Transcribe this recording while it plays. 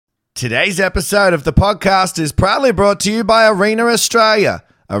Today's episode of the podcast is proudly brought to you by Arena Australia.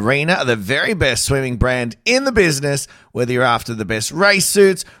 Arena are the very best swimming brand in the business, whether you're after the best race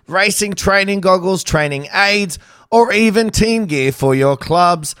suits, racing training goggles, training aids, or even team gear for your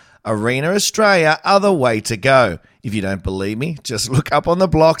clubs. Arena Australia are the way to go. If you don't believe me, just look up on the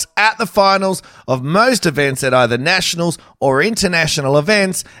blocks at the finals of most events at either nationals or international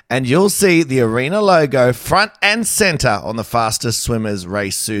events, and you'll see the Arena logo front and center on the fastest swimmers'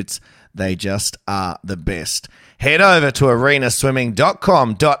 race suits. They just are the best. Head over to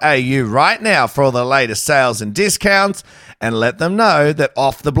arenaswimming.com.au right now for all the latest sales and discounts, and let them know that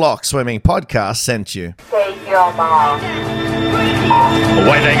Off the Block Swimming Podcast sent you. Take your mark.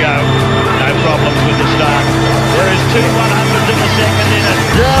 Away they go. No problems with the start. There is 2 100s in the second inning.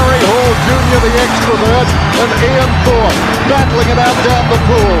 Gary Hall Jr., the extrovert, and Ian Thorpe battling it out down the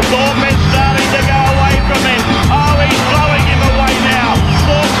pool. Thorpe is starting to go away from him. Oh, he's blowing him away now.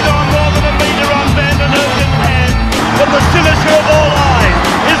 Thorpe's gone more than a metre on Van den Heuvel's hand. But the cynosure of all eyes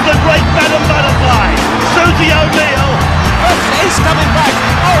is the great Madam Butterfly, Susie O'Neill. He's coming back.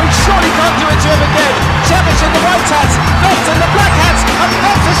 Oh, he surely can't do it to him again. Chavich in the white hats, Phelps in the black hats, and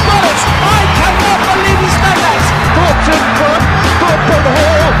Phelps has got it. I cannot believe he's done that. Thorpe's in front. Thorpe and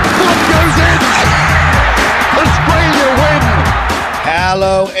Hall. Thorpe goes in. Australia win.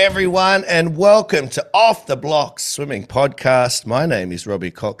 Hello, everyone, and welcome to Off the Blocks Swimming Podcast. My name is Robbie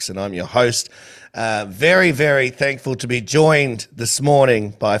Cox, and I'm your host. Very, very thankful to be joined this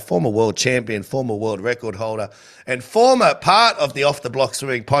morning by former world champion, former world record holder, and former part of the Off the Block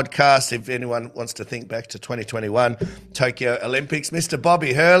Swimming Podcast. If anyone wants to think back to 2021 Tokyo Olympics, Mr.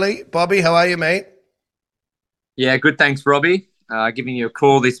 Bobby Hurley. Bobby, how are you, mate? Yeah, good. Thanks, Robbie. Giving you a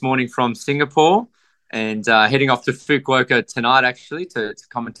call this morning from Singapore and heading off to Fukuoka tonight, actually, to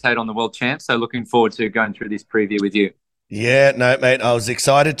commentate on the World Champs. So looking forward to going through this preview with you. Yeah, no, mate, I was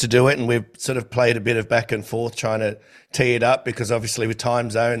excited to do it, and we've sort of played a bit of back and forth trying to tee it up because obviously with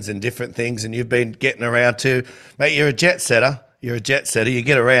time zones and different things, and you've been getting around too. Mate, you're a jet setter. You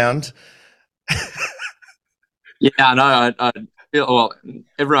get around. Yeah, I know. I feel, well,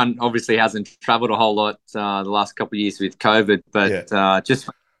 everyone obviously hasn't travelled a whole lot the last couple of years with COVID, but just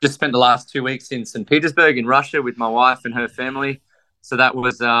spent the last 2 weeks in St. Petersburg in Russia with my wife and her family. So that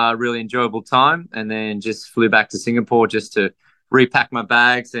was a really enjoyable time, and then just flew back to Singapore just to repack my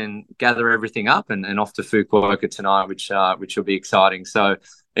bags and gather everything up, and off to Fukuoka tonight, which will be exciting. So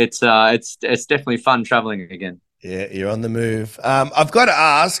it's definitely fun traveling again. Yeah, you're on the move. I've got to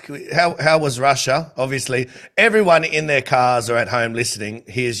ask, how was Russia? Obviously, everyone in their cars or at home listening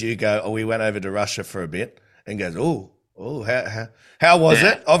hears you go, "Oh, we went over to Russia for a bit," and goes, "Oh, how was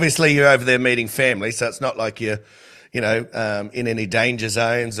it?" Obviously, you're over there meeting family, so it's not like you're in any danger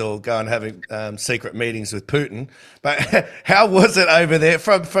zones or go and having secret meetings with Putin. But how was it over there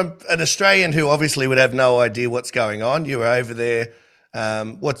from an Australian who obviously would have no idea what's going on? You were over there.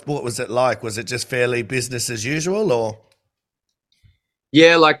 What was it like? Was it just fairly business as usual, or?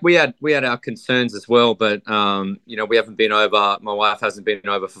 Yeah, like we had our concerns as well, but we haven't been over. My wife hasn't been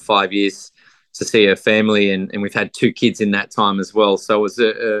over for 5 years to see her family, and we've had 2 kids in that time as well. So it was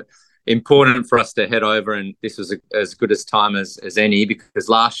important for us to head over, and this was as good as time as any, because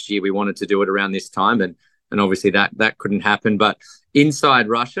last year we wanted to do it around this time, and obviously that couldn't happen. But inside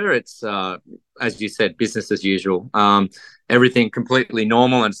Russia, it's as you said, business as usual. Everything completely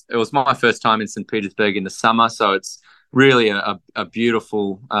normal, and it was my first time in St. Petersburg in the summer, so it's really a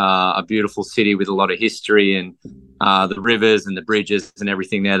beautiful city with a lot of history, and the rivers and the bridges and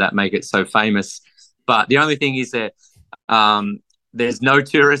everything there that make it so famous. But the only thing is that there's no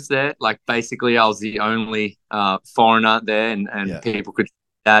tourists there. Like, basically, I was the only foreigner there, and people could see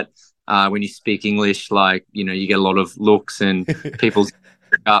that when you speak English, like, you get a lot of looks and people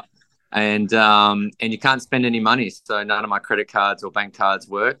up, and you can't spend any money. So none of my credit cards or bank cards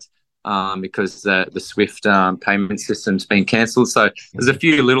worked because the SWIFT payment system's been cancelled. So there's a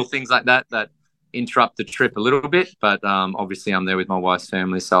few little things like that interrupt the trip a little bit, but obviously I'm there with my wife's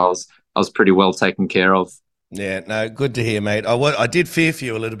family, so I was pretty well taken care of. Yeah, no, good to hear, mate. I did fear for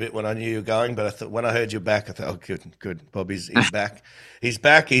you a little bit when I knew you were going, but I thought when I heard you're back, I thought, oh, good. Bobby's back. He's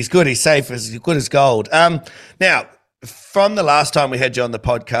back. He's good. He's safe. He's good as gold. Now, from the last time we had you on the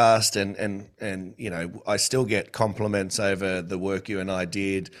podcast, and I still get compliments over the work you and I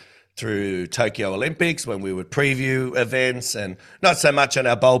did through Tokyo Olympics when we would preview events, and not so much on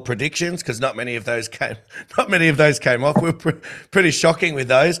our bold predictions because not many of those came off. We were pretty shocking with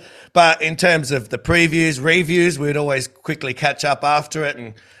those. But in terms of the previews, reviews, we'd always quickly catch up after it.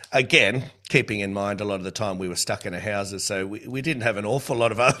 And again, keeping in mind a lot of the time we were stuck in our houses, so we didn't have an awful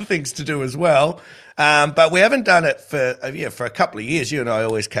lot of other things to do as well. But we haven't done it for a couple of years. You and I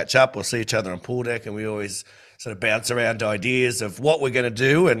always catch up or see each other on pool deck, and we always sort of bounce around ideas of what we're going to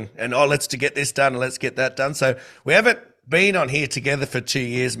do and let's to get this done and let's get that done. So we haven't been on here together for 2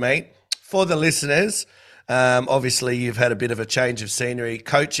 years, mate. For the listeners, obviously you've had a bit of a change of scenery,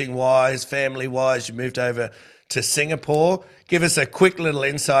 coaching-wise, family-wise. You moved over to Singapore. Give us a quick little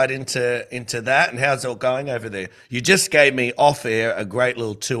insight into that and how's it all going over there. You just gave me off air a great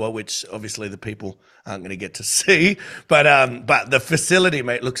little tour, which obviously the people aren't going to get to see, but the facility,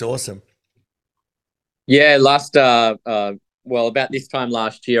 mate, looks awesome. Yeah, about this time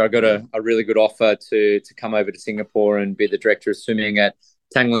last year, I got a really good offer to come over to Singapore and be the director of swimming at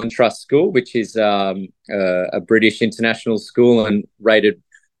Tanglewood Trust School, which is a British international school and rated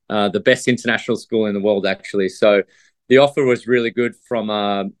the best international school in the world, actually. So the offer was really good from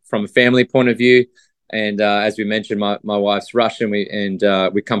a family point of view. And as we mentioned, my wife's Russian,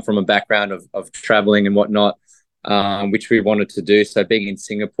 we come from a background of traveling and whatnot, which we wanted to do. So being in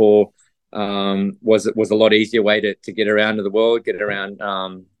Singapore was a lot easier way to get around to the world, get around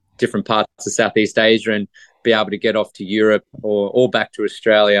different parts of Southeast Asia, and be able to get off to Europe or back to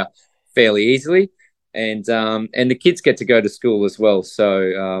Australia fairly easily. And the kids get to go to school as well.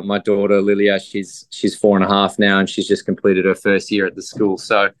 So my daughter Lilia, she's 4.5 now, and she's just completed her first year at the school.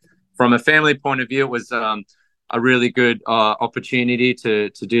 So from a family point of view, it was a really good opportunity to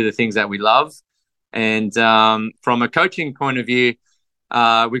do the things that we love. And from a coaching point of view,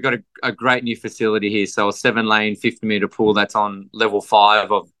 we've got a great new facility here. So a 7-lane, 50-meter pool that's on level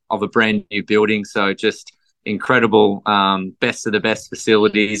 5 of a brand new building. So just incredible, best of the best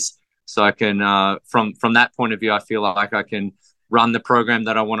facilities. So I can, from that point of view, I feel like I can run the program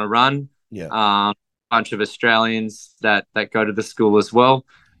that I want to run. Yeah. A bunch of Australians that go to the school as well.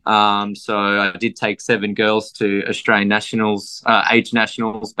 So I did take 7 girls to Australian nationals, age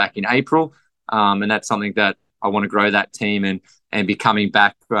nationals back in April. And that's something that I want to grow that team and be coming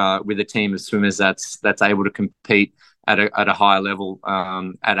back with a team of swimmers that's able to compete at a higher level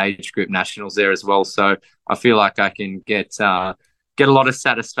at age group nationals there as well. So I feel like I can get a lot of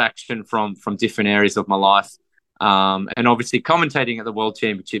satisfaction from different areas of my life. And obviously commentating at the World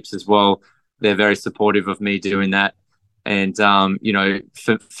Championships as well. They're very supportive of me doing that. And,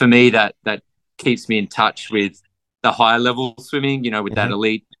 for me, that keeps me in touch with the higher level swimming, with that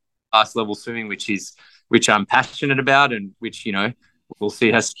elite class level swimming, which I'm passionate about, and which, we'll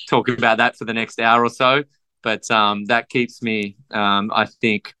see us talk about that for the next hour or so. But that keeps me, I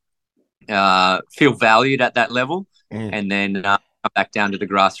think, feel valued at that level, and then come back down to the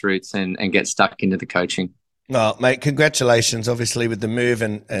grassroots and get stuck into the coaching. Well, mate, congratulations, obviously, with the move.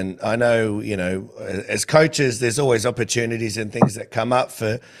 And I know, as coaches, there's always opportunities and things that come up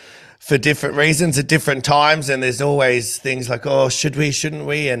for different reasons at different times. And there's always things like, oh, should we, shouldn't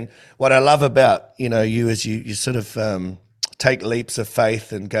we? And what I love about, you is you sort of take leaps of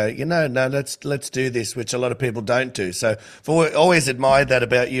faith and go, no, let's do this, which a lot of people don't do. So I've always admired that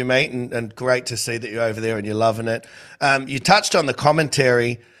about you, mate, and great to see that you're over there and you're loving it. You touched on the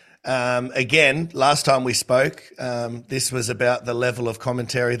commentary. Again, last time we spoke, this was about the level of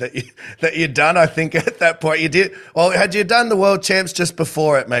commentary that you'd done. I think at that point you did. Well, had you done the World Champs just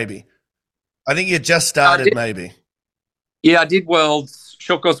before it? Maybe. I think you just started. Maybe. Yeah, I did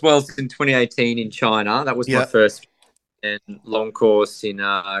short course Worlds in 2018 in China. That was my first, and long course in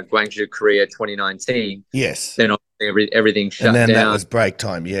Guangzhou, Korea, 2019. Yes. Then everything shut down. And then that was break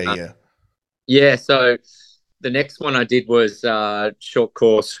time. Yeah. Yeah. So the next one I did was short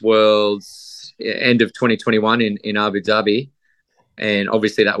course Worlds end of 2021 in Abu Dhabi. And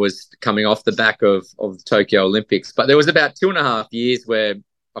obviously that was coming off the back of the Tokyo Olympics. But there was about 2.5 years where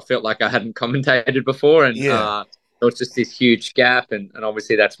I felt like I hadn't commentated before. And there was just this huge gap. And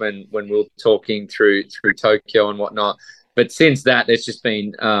obviously that's when we were talking through Tokyo and whatnot. But since that, there's just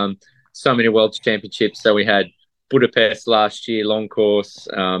been so many World Championships. So we had Budapest last year, long course.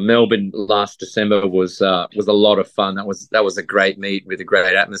 Melbourne last December was a lot of fun. That was a great meet with a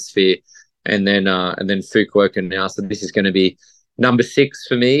great atmosphere, and then Fukuoka now. So this is going to be number 6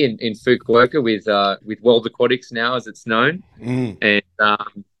 for me in Fukuoka with World Aquatics now, as it's known. And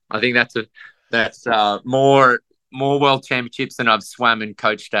I think that's more World Championships than I've swam and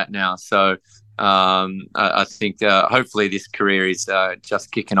coached at now. So I think hopefully this career is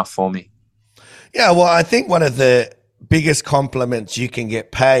just kicking off for me. Yeah, well, I think one of the biggest compliments you can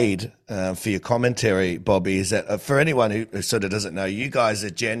get paid for your commentary, Bobby, is that for anyone who sort of doesn't know, you guys are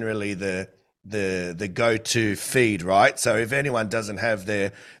generally the the go-to feed, right? So if anyone doesn't have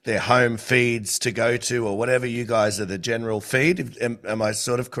their home feeds to go to or whatever, you guys are the general feed. Am I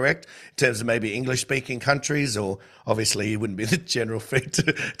sort of correct in terms of maybe English-speaking countries? Or obviously you wouldn't be the general feed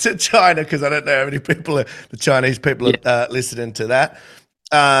to China, because I don't know how many people the Chinese people are listening to that.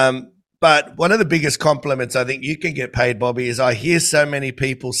 But one of the biggest compliments I think you can get paid, Bobby, is I hear so many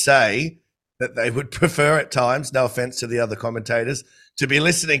people say that they would prefer at times, no offense to the other commentators, to be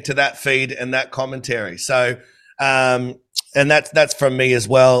listening to that feed and that commentary. So, and that's from me as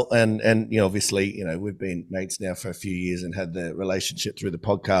well. And obviously, we've been mates now for a few years and had the relationship through the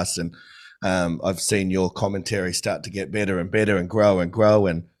podcast. And I've seen your commentary start to get better and better and grow and grow.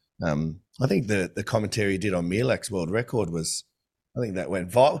 And I think the commentary you did on Milak's world record was, I think that went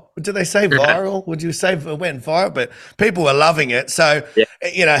viral. Did they say viral? Would you say it went viral? But people were loving it. So,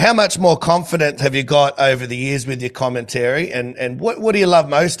 how much more confident have you got over the years with your commentary? And what do you love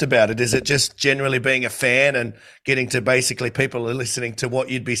most about it? Is it just generally being a fan and getting to basically people are listening to what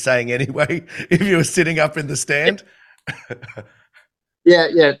you'd be saying anyway if you were sitting up in the stand?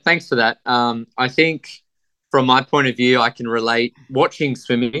 Yeah. Thanks for that. I think from my point of view, I can relate watching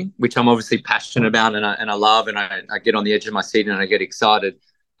swimming, which I'm obviously passionate about and I love, and I get on the edge of my seat and I get excited.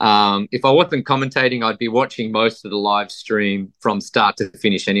 If I wasn't commentating, I'd be watching most of the live stream from start to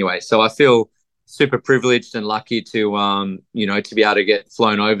finish anyway. So I feel super privileged and lucky to, to be able to get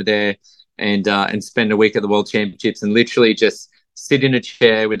flown over there and spend a week at the World Championships and literally just sit in a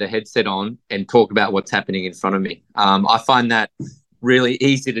chair with a headset on and talk about what's happening in front of me. I find that really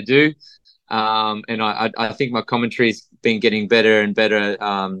easy to do. And I think my commentary's been getting better and better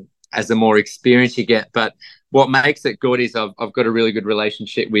as the more experience you get. But what makes it good is I've got a really good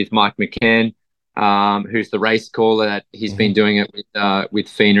relationship with Mike McCann, who's the race caller. That he's been doing it with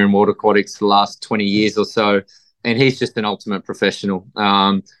FINA and World Aquatics for the last 20 years or so. And he's just an ultimate professional.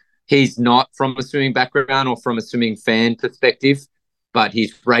 He's not from a swimming background or from a swimming fan perspective, but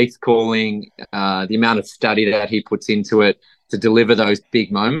his race calling, the amount of study that he puts into it, to deliver those big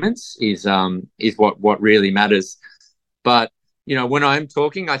moments is what really matters. But, when I'm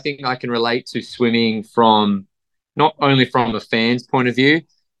talking, I think I can relate to swimming from not only from a fan's point of view,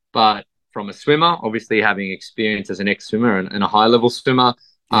 but from a swimmer, obviously having experience as an ex-swimmer and a high-level swimmer,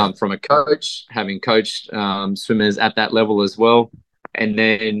 from a coach, having coached swimmers at that level as well. And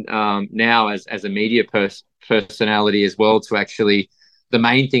then now as a media personality as well, to actually – the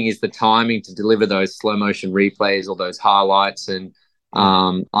main thing is the timing to deliver those slow motion replays or those highlights. And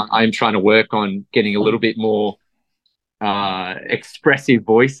I'm trying to work on getting a little bit more expressive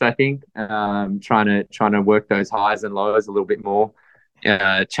voice, I think, trying to work those highs and lows a little bit more,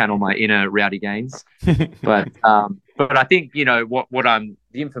 channel my inner Rowdy Gaines. But I think, the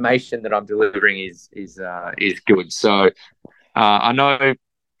information that I'm delivering is good. So I know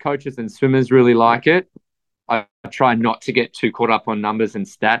coaches and swimmers really like it. I try not to get too caught up on numbers and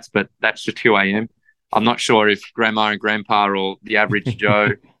stats, but that's just who I am. I'm not sure if grandma and grandpa or the average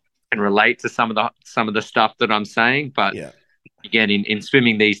Joe can relate to some of the stuff that I'm saying. But again, in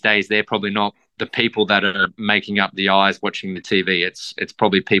swimming these days, they're probably not the people that are making up the eyes watching the TV. It's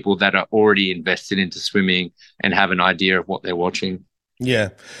probably people that are already invested into swimming and have an idea of what they're watching. Yeah.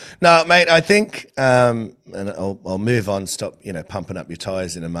 No, mate, I think, and I'll move on, stop, pumping up your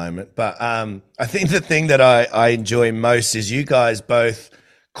tires in a moment. But I think the thing that I enjoy most is you guys both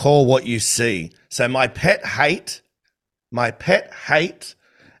call what you see. So my pet hate,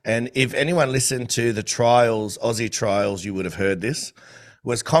 and if anyone listened to the trials, Aussie trials, you would have heard this,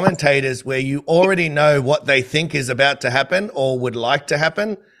 was commentators where you already know what they think is about to happen or would like to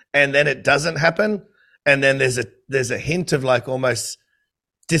happen, and then it doesn't happen. And then there's a hint of like almost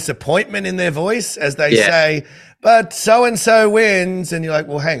disappointment in their voice as they say, but so-and-so wins. And you're like,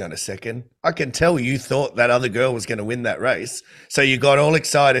 well, hang on a second. I can tell you thought that other girl was going to win that race. So you got all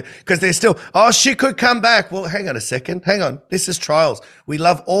excited because they're still, she could come back. Well, hang on a second. Hang on. This is trials. We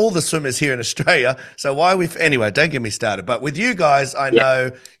love all the swimmers here in Australia. So why anyway, don't get me started. But with you guys, I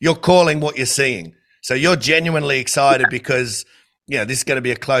know you're calling what you're seeing. So you're genuinely excited because this is going to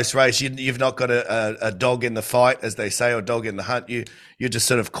be a close race. You've not got a dog in the fight, as they say, or dog in the hunt. You're just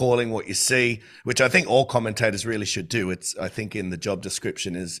sort of calling what you see, which I think all commentators really should do. I think in the job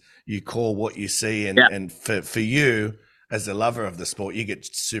description is you call what you see. And for you, as a lover of the sport, you get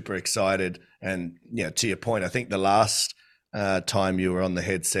super excited. And, to your point, I think the last time you were on the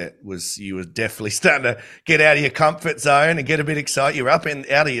headset you were definitely starting to get out of your comfort zone and get a bit excited. You were out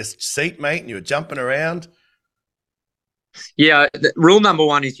of your seat, mate, and you were jumping around. Yeah, rule number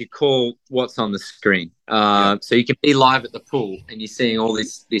one is you call what's on the screen. So you can be live at the pool and you're seeing all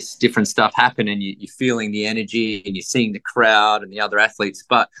this different stuff happen and you're feeling the energy and you're seeing the crowd and the other athletes.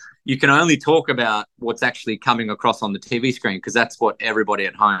 But you can only talk about what's actually coming across on the TV screen, because that's what everybody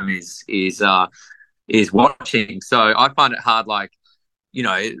at home is watching. So I find it hard, like, you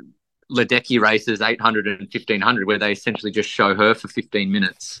know, Ledecky races 800 and 1500, where they essentially just show her for 15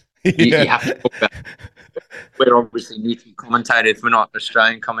 minutes. You have to talk about, we're obviously neutral commentators, we're not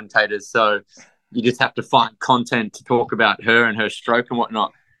Australian commentators, so you just have to find content to talk about her and her stroke and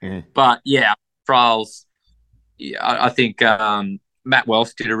whatnot. But yeah, trials, I think Matt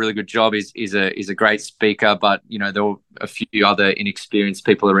Welsh did a really good job. Is a great speaker, but you know, there were a few other inexperienced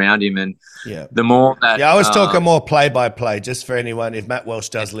people around him, and the more that I was talking more play by play, just for anyone, if Matt Welsh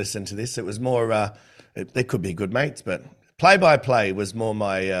does listen to this, it was more they could be good mates, but play by play was more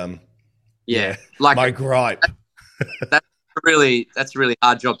my like my gripe. That's a really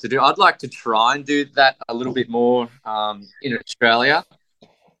hard job to do. I'd like to try and do that a little bit more in Australia,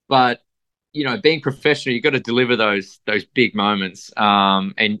 but you know, being professional, you've got to deliver those big moments,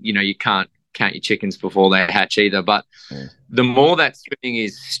 and you know, you can't count your chickens before they hatch either. But the more that swimming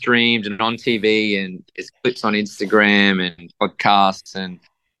is streamed and on TV, and there's clips on Instagram and podcasts and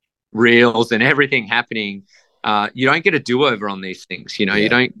reels and everything happening, you don't get a do-over on these things. You know, you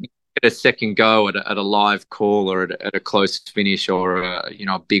don't get a second go at a live call or at a close finish or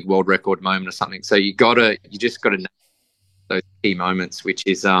a big world record moment or something. So you just got to know those key moments, which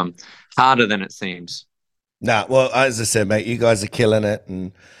is harder than it seems. Well, as I said, mate, you guys are killing it,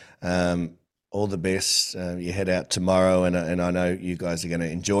 and all the best. You head out tomorrow, and I know you guys are going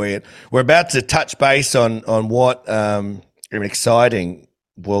to enjoy it. We're about to touch base on what an exciting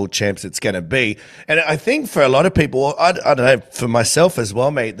world champs it's going to be, and I think for a lot of people, I don't know, for myself as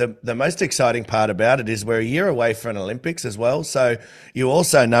well, mate, the most exciting part about it is we're a year away from an Olympics as well. So you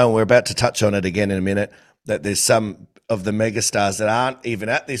also know, we're about to touch on it again in a minute, that there's some of the megastars that aren't even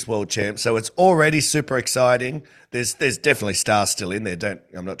at this world champ. So it's already super exciting. There's definitely stars still in there.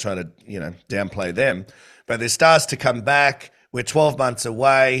 I'm not trying to, downplay them, but there's stars to come back. We're 12 months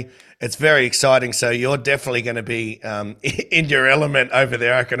away. It's very exciting. So you're definitely going to be in your element over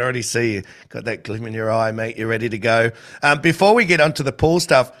there. I can already see you. Got that gleam in your eye, mate. You're ready to go. Before we get onto the pool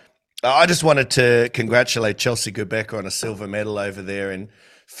stuff, I just wanted to congratulate Chelsea Gubecka on a silver medal over there in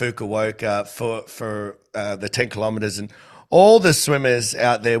Fukuoka for the 10 kilometers, and all the swimmers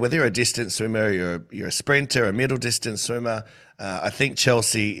out there, whether you're a distance swimmer, you're a sprinter, a middle distance swimmer. I think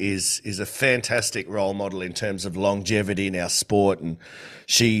Chelsea is a fantastic role model in terms of longevity in our sport, and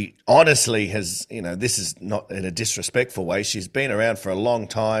she honestly has, this is not in a disrespectful way. She's been around for a long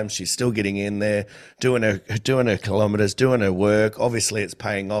time. She's still getting in there, doing her kilometers, doing her work. Obviously, it's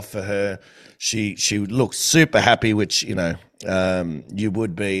paying off for her. She looks super happy, which you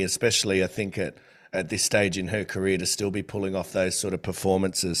would be, especially I think at this stage in her career, to still be pulling off those sort of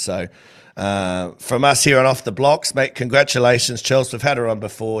performances. So from us here on Off the Blocks, mate, congratulations, Chelsea. We've had her on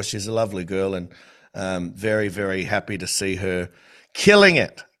before. She's a lovely girl, and very, very happy to see her killing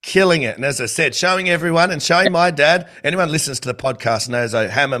it. And as I said, showing everyone and showing my dad, anyone listens to the podcast knows I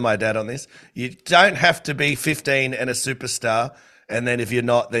hammer my dad on this. You don't have to be 15 and a superstar, and then if you're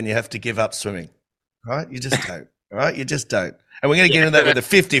not, then you have to give up swimming, right? You just don't, all right? You just don't. And we're going to get into that with the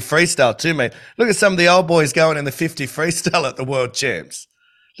 50 freestyle too, mate. Look at some of the old boys going in the 50 freestyle at the world champs.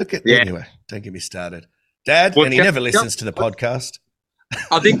 Anyway, don't get me started. Dad, and he never listens to the podcast.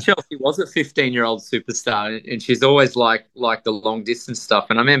 I think Chelsea was a 15-year-old superstar, and she's always like the long distance stuff.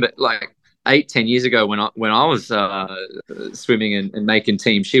 And I remember like 8-10 years ago when I was swimming and making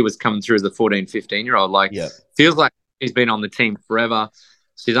team, she was coming through as a 14, 15-year-old. Feels like she's been on the team forever.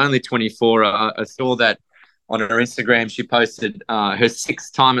 She's only 24. I saw that on her Instagram. She posted her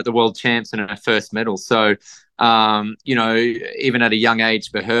 6th time at the world champs and her first medal. So, even at a young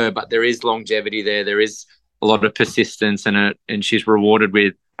age for her, but there is longevity there. There is a lot of persistence, and she's rewarded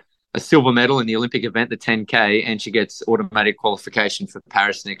with a silver medal in the Olympic event, the 10K, and she gets automatic qualification for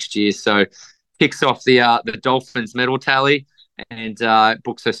Paris next year. So kicks off the Dolphins medal tally and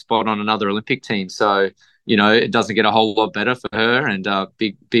books her spot on another Olympic team. So, it doesn't get a whole lot better for her, and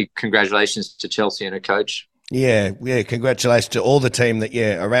big congratulations to Chelsea and her coach. Yeah. Congratulations to all the team that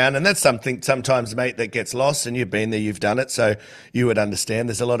around, and that's something sometimes, mate, that gets lost. And you've been there, you've done it, so you would understand.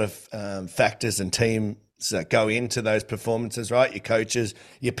 There's a lot of factors and teams that go into those performances, right? Your coaches,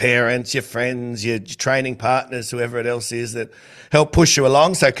 your parents, your friends, your training partners, whoever it else is that help push you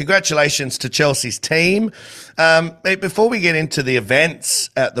along. So congratulations to Chelsea's team. Mate, before we get into the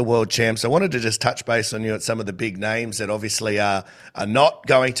events at the World Champs, I wanted to just touch base on you at some of the big names that obviously are not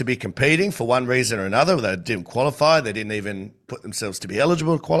going to be competing for one reason or another. They didn't qualify. They didn't even put themselves to be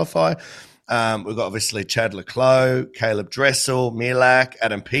eligible to qualify. We've got obviously Chad Leclos, Caleb Dressel, Milak,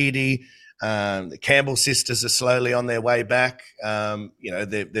 Adam Peaty, The Campbell sisters are slowly on their way back.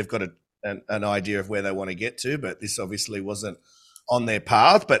 They've got an idea of where they want to get to, but this obviously wasn't on their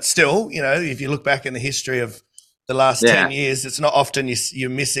path. But still, if you look back in the history of the last 10 years, it's not often you're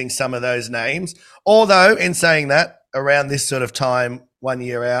missing some of those names. Although, in saying that, around this sort of time, 1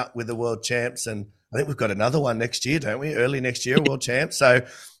 year out with the world champs, and I think we've got another one next year, don't we? Early next year, world champs. So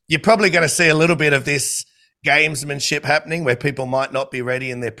you're probably going to see a little bit of this gamesmanship happening where people might not be ready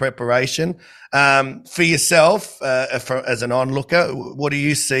in their preparation. For yourself, as an onlooker, what do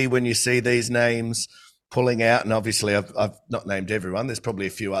you see when you see these names pulling out? And obviously I've not named everyone. There's probably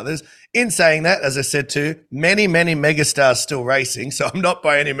a few others. In saying that, as I said too, many, many megastars still racing. So I'm not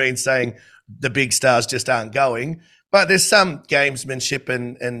by any means saying the big stars just aren't going, but there's some gamesmanship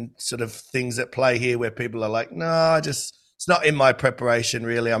and sort of things at play here where people are like, no, it's not in my preparation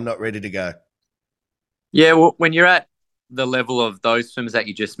really. I'm not ready to go. Yeah, well, when you're at the level of those swimmers that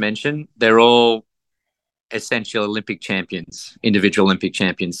you just mentioned, they're all essential Olympic champions, individual Olympic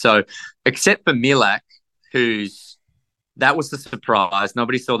champions. So except for Milak, that was the surprise.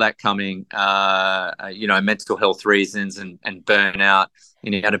 Nobody saw that coming, mental health reasons and burnout.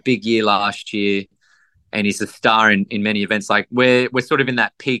 And he had a big year last year and he's a star in many events. Like we're sort of in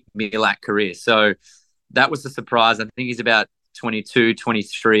that peak Milak career. So that was the surprise. I think he's about 22,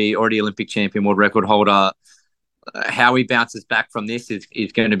 23, already Olympic champion, world record holder. How he bounces back from this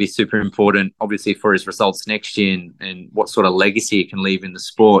is going to be super important, obviously, for his results next year and what sort of legacy he can leave in the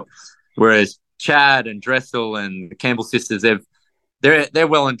sport. Whereas Chad and Dressel and the Campbell sisters, they're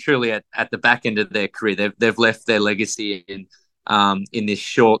well and truly at the back end of their career. They've left their legacy in this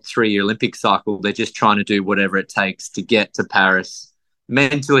short 3-year Olympic cycle. They're just trying to do whatever it takes to get to Paris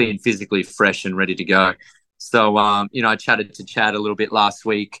mentally and physically fresh and ready to go. So, I chatted to Chad a little bit last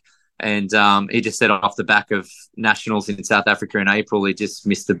week, and he just said off the back of nationals in South Africa in April, he just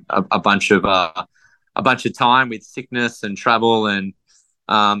missed a bunch of time with sickness and travel and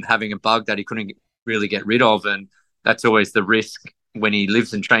having a bug that he couldn't really get rid of. And that's always the risk when he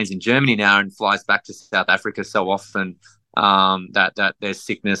lives and trains in Germany now and flies back to South Africa so often, that there's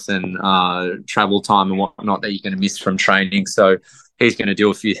sickness and travel time and whatnot that you're going to miss from training. So he's going to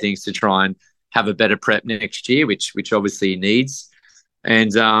do a few things to try and have a better prep next year, which obviously he needs.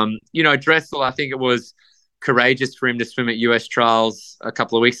 And, Dressel, I think it was courageous for him to swim at US trials a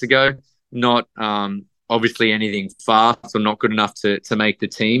couple of weeks ago. Not obviously anything fast or not good enough to make the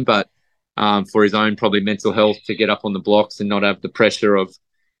team, but for his own probably mental health to get up on the blocks and not have the pressure of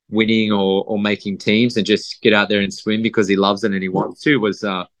winning or making teams and just get out there and swim because he loves it and he wants to was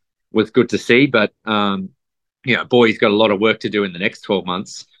good to see. But, boy, he's got a lot of work to do in the next 12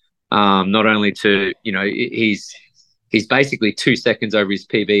 months. Not only to, he's basically 2 seconds over his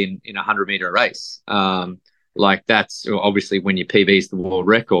PB in a 100-meter race. That's obviously when your PB is the world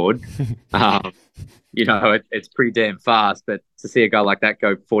record. It's pretty damn fast. But to see a guy like that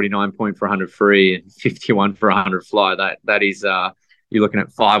go 49 point for 100 free and 51 for 100 fly, that is, you're looking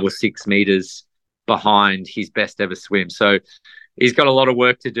at 5 or 6 meters behind his best ever swim. So he's got a lot of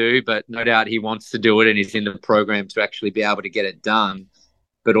work to do, but no doubt he wants to do it and he's in the program to actually be able to get it done.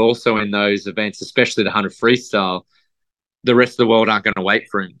 But also in those events, especially the 100 freestyle, the rest of the world aren't going to wait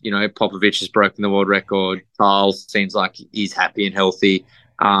for him. Popovici has broken the world record. Charles seems like he's happy and healthy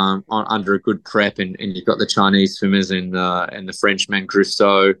under a good prep. And you've got the Chinese swimmers and the Frenchman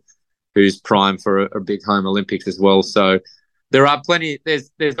Grousseau, who's primed for a big home Olympics as well. So there are plenty.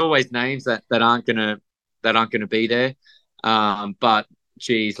 There's always names that aren't going to be there. But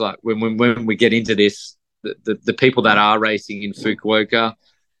geez, like when we get into this, the people that are racing in Fukuoka,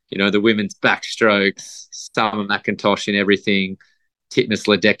 the women's backstrokes, Summer McIntosh in everything, Titmus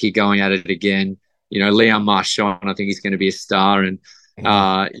Ledecky going at it again. Leon Marchand, I think he's going to be a star, and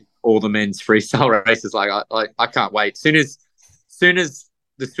all the men's freestyle races. I can't wait. Soon as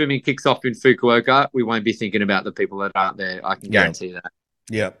the swimming kicks off in Fukuoka, we won't be thinking about the people that aren't there. I can guarantee that.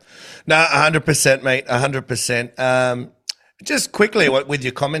 Yeah, no, 100%, mate, 100%. Just quickly, with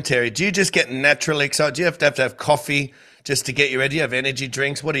your commentary, do you just get naturally excited? Do you have to have coffee just to get you ready? Do you have energy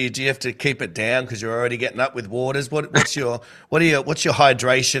drinks? Do you have to keep it down because you're already getting up with waters? What's your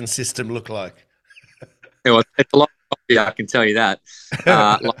hydration system look like? Well, it's a lot of coffee, I can tell you that.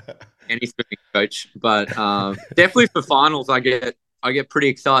 Like any swimming coach, but definitely for finals, I get pretty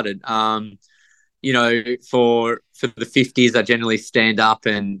excited. For the 50s, I generally stand up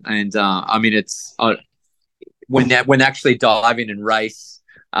and it's when they actually dive in and race.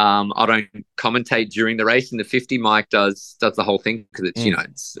 I don't commentate during the race. In the 50, Mike does the whole thing because it's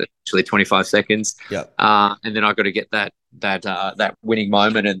it's actually 25 seconds. Yeah. And then I've got to get that winning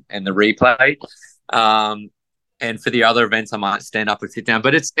moment and the replay. And for the other events, I might stand up and sit down.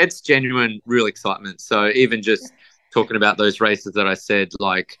 But it's genuine, real excitement. So even just talking about those races that I said,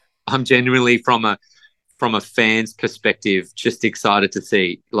 like I'm genuinely from a fan's perspective, just excited to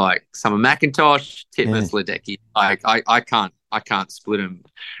see like Summer McIntosh, Titmus, Ledecky. Like I can't split them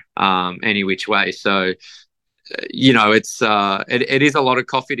any which way. So it is a lot of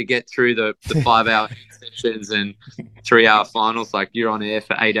coffee to get through the 5 hour sessions and 3 hour finals. Like you're on air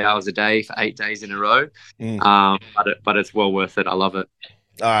for 8 hours a day for 8 days in a row. But it's well worth it. I love it.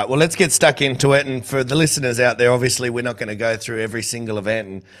 All right, well, let's get stuck into it. And for the listeners out there, obviously, we're not going to go through every single event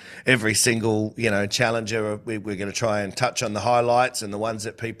and every single, challenger. We're going to try and touch on the highlights and the ones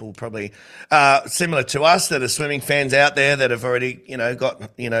that people probably similar to us that are swimming fans out there that have already,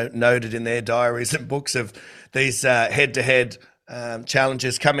 got, noted in their diaries and books of these head-to-head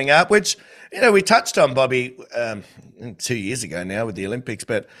challenges coming up, which, we touched on, Bobby, 2 years ago now with the Olympics,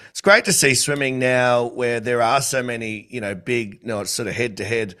 but it's great to see swimming now where there are so many, big, sort of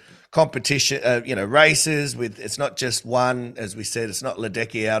head-to-head competition, races with, it's not just one, as we said, it's not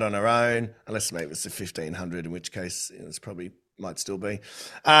Ledecky out on her own, unless maybe it's the 1500, in which case it's probably might still be.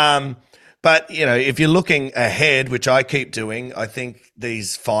 But, if you're looking ahead, which I keep doing, I think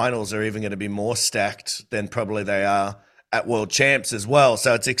these finals are even going to be more stacked than probably they are at World Champs as well.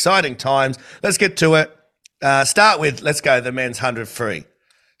 So it's exciting times. Let's get to it. Start with, let's go the men's 100 free.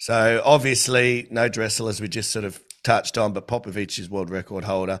 So obviously no Dressel, as we just sort of touched on, but Popovici is world record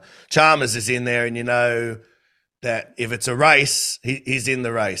holder. Chalmers is in there, and you know that if it's a race, he's in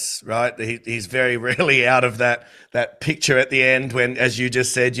the race, right? He's very rarely out of that picture at the end when, as you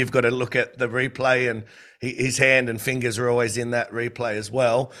just said, you've got to look at the replay, and his hand and fingers are always in that replay as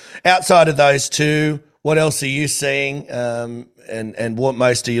well. Outside of those two, what else are you seeing, and what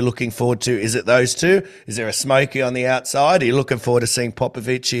most are you looking forward to? Is it those two? Is there a smoky on the outside? Are you looking forward to seeing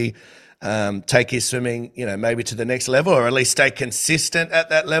Popovici take his swimming, maybe to the next level, or at least stay consistent at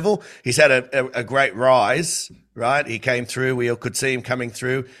that level? He's had a great rise, right? He came through. We all could see him coming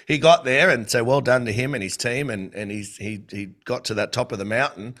through. He got there, and so well done to him and his team, and he got to that top of the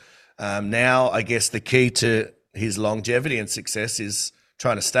mountain. Now, I guess the key to his longevity and success is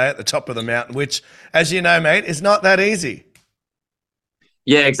trying to stay at the top of the mountain, which, as you know, mate, is not that easy.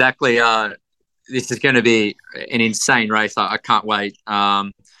 Yeah, exactly. This is going to be an insane race. I can't wait.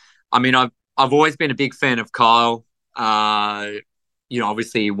 I've always been a big fan of Kyle.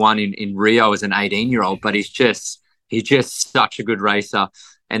 Obviously he won in Rio as an 18-year-old, but he's just such a good racer.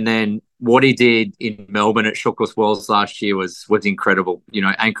 And then what he did in Melbourne at Fukuoka Worlds last year was incredible.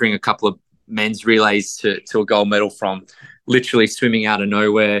 Anchoring a couple of men's relays to a gold medal from literally swimming out of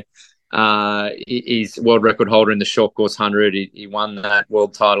nowhere. He's world record holder in the short course 100. He won that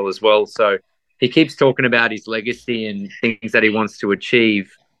world title as well. So he keeps talking about his legacy and things that he wants to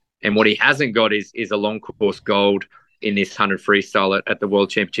achieve. And what he hasn't got is a long course gold in this 100 freestyle at the world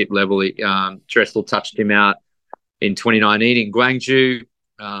championship level. Dressel touched him out in 2019 in Guangzhou.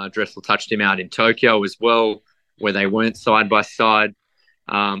 Dressel touched him out in Tokyo as well, where they weren't side by side.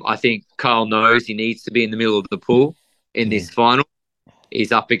 I think Kyle knows he needs to be in the middle of the pool in this final.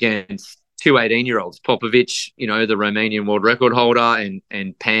 He's up against two 18-year-olds, Popovici, the Romanian world record holder,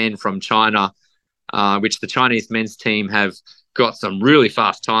 and Pan from China, which the Chinese men's team have got some really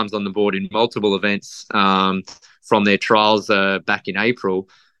fast times on the board in multiple events from their trials back in April.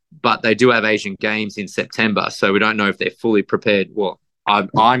 But they do have Asian Games in September, so we don't know if they're fully prepared. Well,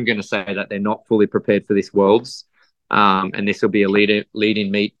 I'm going to say that they're not fully prepared for this Worlds, and this will be a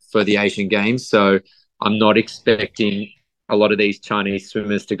lead-in meet for the Asian Games. So I'm not expecting a lot of these Chinese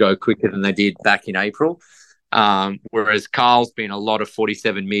swimmers to go quicker than they did back in April. Whereas Kyle's been a lot of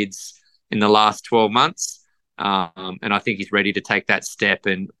 47 mids in the last 12 months. And I think he's ready to take that step.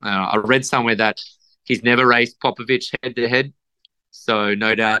 And I read somewhere that he's never raced Popovici head to head. So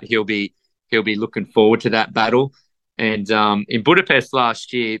no doubt he'll be looking forward to that battle. And in Budapest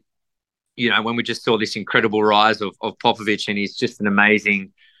last year, when we just saw this incredible rise of Popovici, and he's just an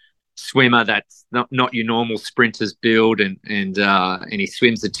amazing swimmer that's not your normal sprinter's build, and he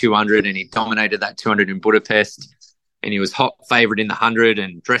swims the 200, and he dominated that 200 in Budapest, and he was hot favourite in the 100,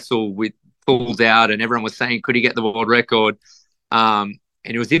 and Dressel pulled out, and everyone was saying, could he get the world record? And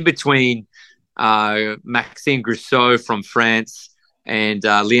it was in between Maxime Grousseau from France and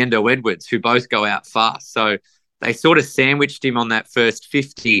Leandro Edwards, who both go out fast. So they sort of sandwiched him on that first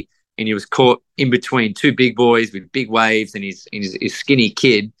 50, and he was caught in between two big boys with big waves and his skinny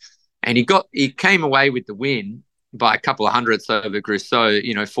kid. And he came away with the win by a couple of hundredths over Grousseau,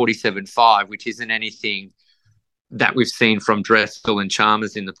 47.5, which isn't anything that we've seen from Dressel and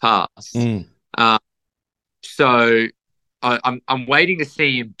Chalmers in the past. So I'm waiting to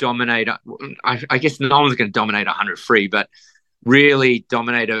see him dominate. I guess no one's going to dominate 100 free, but really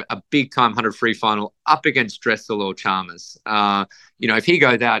dominate a big time 100 free final up against Dressel or Chalmers. If he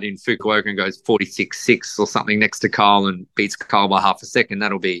goes out in Fukuoka and goes 46-6 or something next to Kyle and beats Kyle by half a second,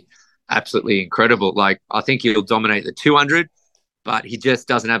 that'll be absolutely incredible. Like, I think he'll dominate the 200, but he just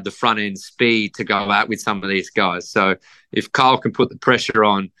doesn't have the front end speed to go out with some of these guys. So if Kyle can put the pressure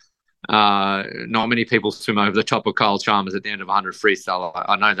on, not many people swim over the top of Kyle Chalmers at the end of 100 freestyle.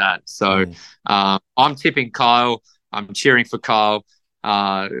 I know that. So I'm tipping Kyle. I'm cheering for Kyle.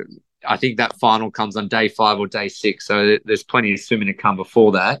 I think that final comes on day 5 or day 6. So there's plenty of swimming to come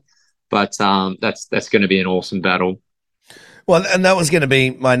before that. But that's going to be an awesome battle. Well, and that was going to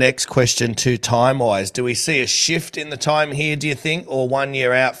be my next question too, time-wise. Do we see a shift in the time here, do you think? Or 1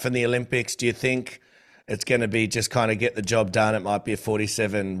 year out from the Olympics, do you think it's going to be just kind of get the job done? It might be a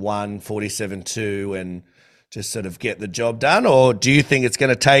 47-1, 47-2 and just sort of get the job done? Or do you think it's going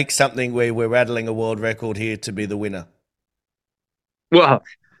to take something where we're rattling a world record here to be the winner? Well,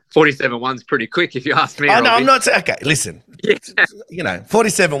 47-1's pretty quick if you ask me. Oh, no, I'm not saying. Okay, listen. Yeah.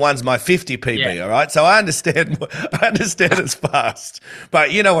 47-1's my 50 PB, all right? So I understand it's fast.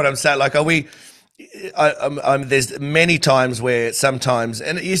 But you know what I'm saying? Like, are we there's many times where sometimes,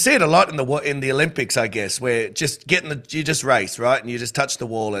 and you see it a lot in the Olympics, I guess, where just you just race, right? And you just touch the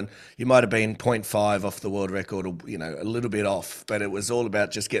wall and you might have been 0.5 off the world record or, a little bit off, but it was all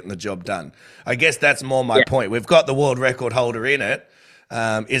about just getting the job done. I guess that's more my point. We've got the world record holder in it.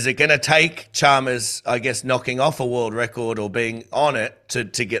 Is it going to take Chalmers, I guess, knocking off a world record or being on it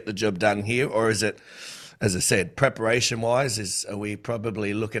to get the job done here? Or is it, as I said, preparation-wise, are we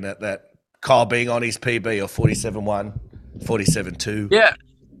probably looking at that Kyle being on his PB or 47-1, 47-2? Yeah.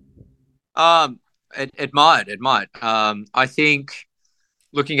 It might. I think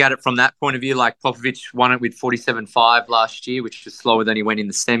looking at it from that point of view, like Popovici won it with 47.5 last year, which was slower than he went in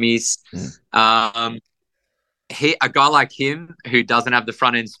the semis. A guy like him who doesn't have the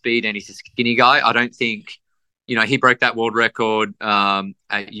front end speed and he's a skinny guy, I don't think, he broke that world record at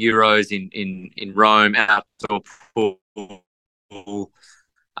Euros in Rome outdoor pool,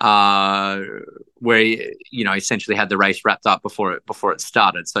 where he, essentially had the race wrapped up before it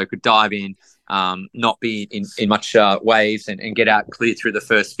started, so could dive in, not be in much waves and get out clear through the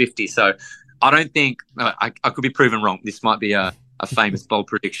first 50. So I don't think I could be proven wrong. This might be a famous bold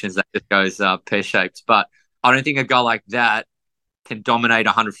predictions that just goes pear-shaped, but I don't think a guy like that can dominate a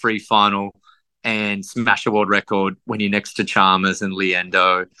 100 free final and smash a world record when you're next to Chalmers and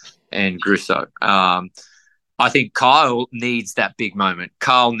Leendo and Grusso. I think Kyle needs that big moment.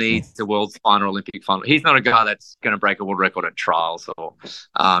 Kyle needs the world final, Olympic final. He's not a guy that's going to break a world record at trials or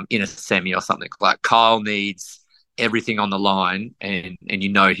in a semi or something. Like, Kyle needs everything on the line, and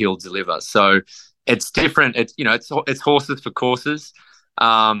he'll deliver. So it's different. It's horses for courses.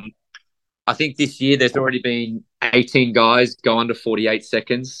 I think this year there's already been 18 guys go under 48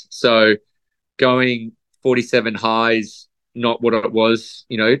 seconds. So going 47 high is not what it was,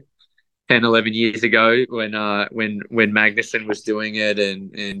 10, 11 years ago when Magnussen was doing it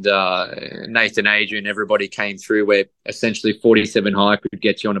and Nathan Adrian, everybody came through, where essentially 47 high could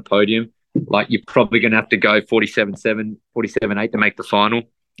get you on a podium. Like, you're probably going to have to go 47.7, 47.8 to make the final.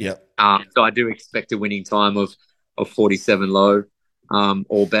 Yeah. So I do expect a winning time of 47 low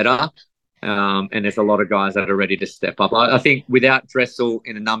or better. And there's a lot of guys that are ready to step up. I think without Dressel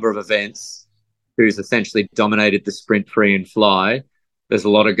in a number of events, who's essentially dominated the sprint, free and fly, there's a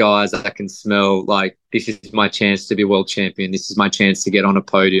lot of guys that can smell like, this is my chance to be world champion. This is my chance to get on a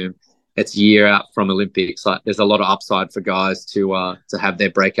podium. It's a year out from Olympics. Like, there's a lot of upside for guys to have their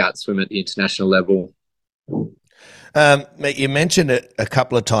breakout swim at the international level. Mate, you mentioned it a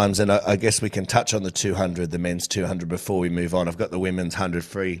couple of times, and I guess we can touch on the 200, the men's 200, before we move on. I've got the women's 100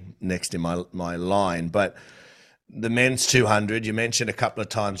 free next in my line, but the men's 200, you mentioned a couple of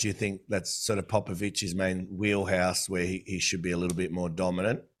times you think that's sort of Popovici's main wheelhouse, where he should be a little bit more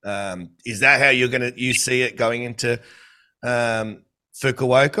dominant. Is that how you see it going into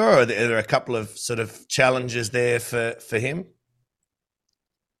Fukuoka, or are there a couple of sort of challenges there for him?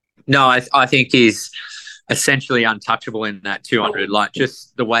 No, I think he's essentially untouchable in that 200. Like,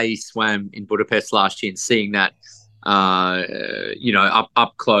 just the way he swam in Budapest last year and seeing that,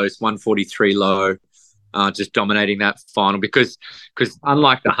 up close, 143 low, just dominating that final. Because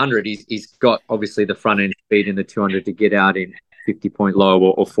unlike the 100, he's got obviously the front end speed in the 200 to get out in 50 point low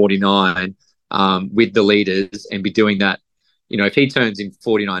or 49 with the leaders and be doing that. If he turns in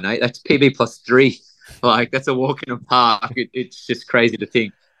 49.8, that's PB plus 3. Like, that's a walk in the park. It's just crazy to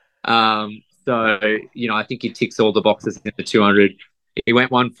think. So, I think he ticks all the boxes in the 200. He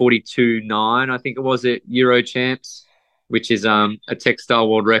went 142.9, I think it was, at Euro Champs which is a textile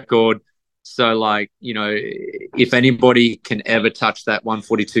world record. So, like, you know, if anybody can ever touch that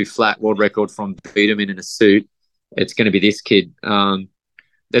 142 flat world record from Biederman in a suit, it's going to be this kid.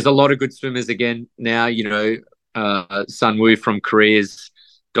 There's a lot of good swimmers again now. You know, Sun Woo from Korea's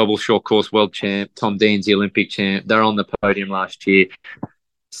double short course world champ. Tom Dean's the Olympic champ. They're on the podium last year.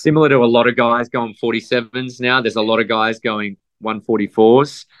 Similar to a lot of guys going 47s now, there's a lot of guys going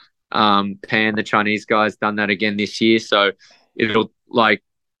 144s. Pan, the Chinese guy's done that again this year. So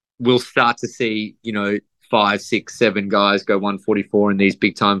we'll start to see, you know, 5, 6, 7 guys go 144 in these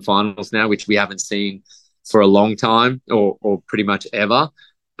big time finals now, which we haven't seen for a long time or pretty much ever.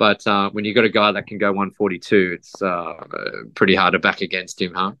 But when you've got a guy that can go 142, it's pretty hard to back against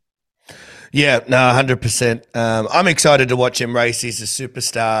him, huh? Yeah, no, 100%. I'm excited to watch him race. He's a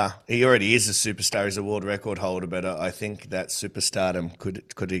superstar. He already is a superstar. He's a world record holder, but I think that superstardom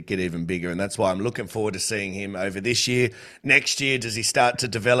could get even bigger, and that's why I'm looking forward to seeing him over this year. Next year, does he start to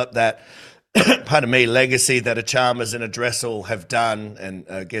develop that, pardon me, legacy that a Chalmers and a Dressel have done? And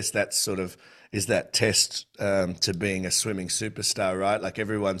I guess that's sort of is that test to being a swimming superstar, right? Like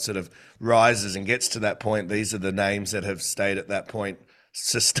everyone sort of rises and gets to that point. These are the names that have stayed at that point,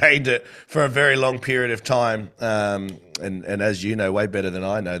 sustained it for a very long period of time. And as you know, way better than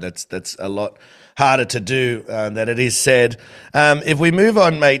I know, that's a lot harder to do than it is said. If we move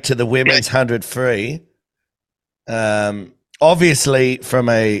on, mate, to the women's 100 free, obviously from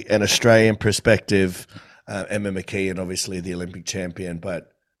an Australian perspective, Emma McKeown, obviously the Olympic champion, but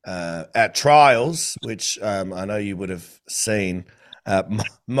at trials, which I know you would have seen,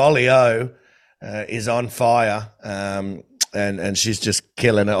 Molly O is on fire, and she's just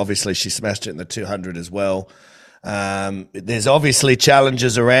killing it. Obviously, she smashed it in the 200 as well. There's obviously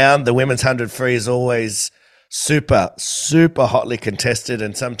challenges around. The women's 100 free is always super, super hotly contested,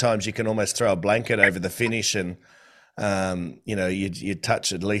 and sometimes you can almost throw a blanket over the finish and you know, you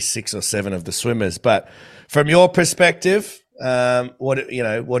touch at least 6 or 7 of the swimmers. But from your perspective, what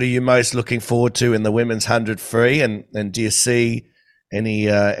are you most looking forward to in the women's 100 free, and do you see any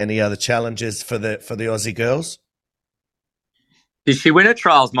other challenges for the Aussie girls? Did she win at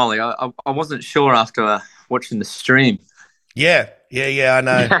trials, Molly? I wasn't sure after watching the stream. Yeah, I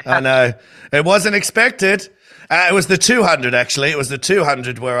know. It wasn't expected. It was the 200, actually. It was the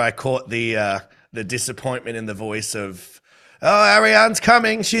 200 where I caught the disappointment in the voice of, oh, Ariarne's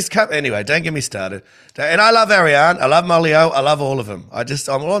coming. She's coming. Anyway, don't get me started. And I love Ariarne. I love Molly O. I love all of them.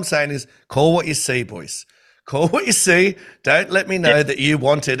 All I'm saying is call what you see, boys. Call what you see. Don't let me know that you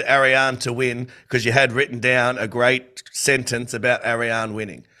wanted Ariarne to win because you had written down a great sentence about Ariarne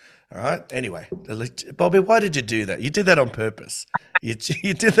winning. All right? Anyway, Bobby, why did you do that? You did that on purpose. You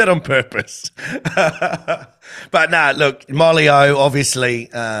did that on purpose. But no, look, Molly O, obviously,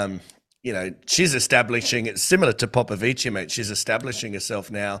 you know, she's establishing, it's similar to Popovici, mate. She's establishing herself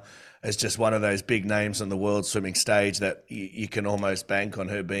now as just one of those big names on the world swimming stage that you can almost bank on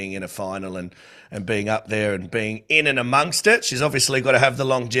her being in a final and being up there and being in and amongst it. She's obviously got to have the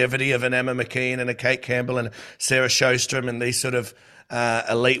longevity of an Emma McKeown and a Kate Campbell and Sarah Sjostrom and these sort of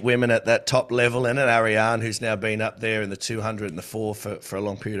elite women at that top level, and an Ariarne who's now been up there in the 200 and the 4 for a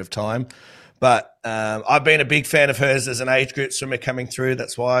long period of time. But I've been a big fan of hers as an age group swimmer coming through.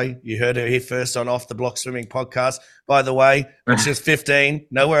 That's why you heard her here first on Off the Block Swimming podcast. By the way, when she was 15,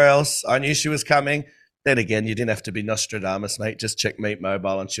 nowhere else. I knew she was coming. Then again, you didn't have to be Nostradamus, mate. Just check Meet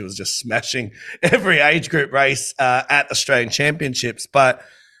Mobile, and she was just smashing every age group race at Australian Championships. But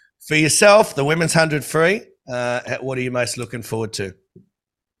for yourself, the women's 100 free, what are you most looking forward to?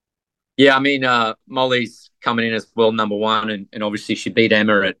 Yeah, I mean, Molly's coming in as world number 1, and obviously she beat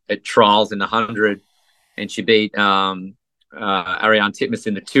Emma at trials in the 100, and she beat Ariarne Titmus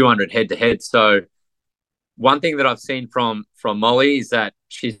in the 200 head-to-head. So one thing that I've seen from Molly is that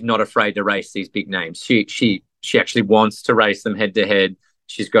she's not afraid to race these big names. She actually wants to race them head-to-head.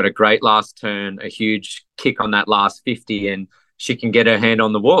 She's got a great last turn, a huge kick on that last 50, and she can get her hand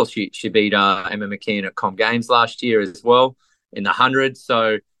on the wall. She beat Emma McKeown at Com Games last year as well in the 100,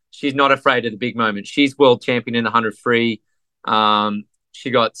 so she's not afraid of the big moment. She's world champion in the 100 free. She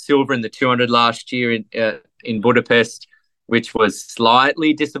got silver in the 200 last year in Budapest, which was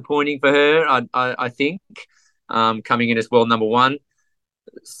slightly disappointing for her, I think, coming in as world number 1.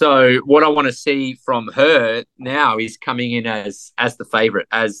 So what I want to see from her now is coming in as the favourite,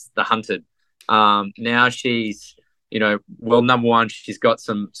 as the hunted. Now she's, you know, world number 1. She's got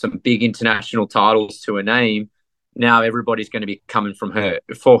some big international titles to her name. Now everybody's going to be coming for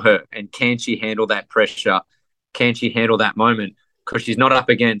her. And can she handle that pressure? Can she handle that moment? Because she's not up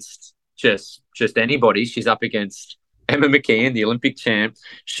against just anybody. She's up against Emma McKeown, the Olympic champ.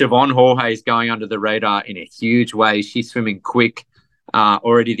 Siobhan Jorge is going under the radar in a huge way. She's swimming quick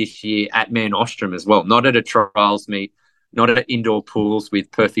already this year at Man Ostrom as well, not at a trials meet, not at indoor pools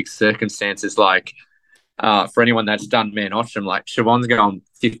with perfect circumstances like for anyone that's done Man Ostrom, like Siobhan's going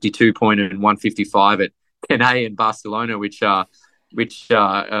 52 point and 155 at 10A in Barcelona, which are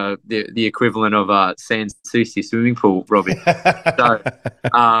the equivalent of Sans Souci swimming pool, Robbie. So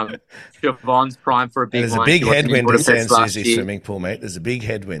Siobhan's prime for a big There's one. a big headwind in Sans Souci swimming pool, mate. There's a big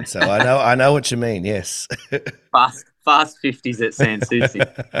headwind. So I know what you mean, yes. Fast 50s at Sans Souci.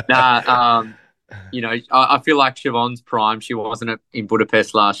 I feel like Siobhan's prime. She wasn't in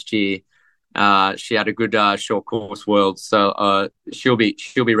Budapest last year. She had a good short course world, so she'll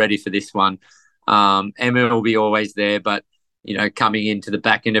be ready for this one. Emma will be always there, but coming into the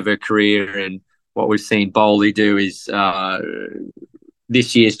back end of her career, and what we've seen Bowley do is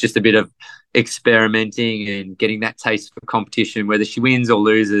this year's just a bit of experimenting and getting that taste for competition. Whether she wins or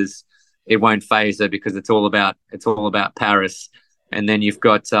loses, it won't phase her because it's all about Paris. And then you've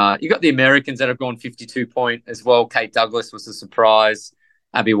got the Americans that have gone 52 point as well. Kate Douglas was a surprise,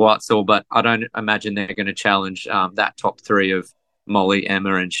 Abby Wattsall, but I don't imagine they're going to challenge that top three of Molly,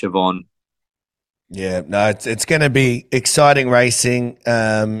 Emma, and Siobhan. Yeah, no, it's going to be exciting racing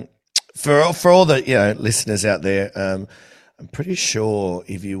for all the listeners out there. I'm pretty sure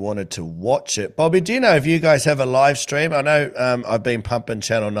if you wanted to watch it, Bobby, do you know if you guys have a live stream? I know I've been pumping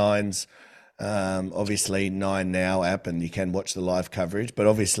Channel 9's obviously 9 Now app, and you can watch the live coverage. But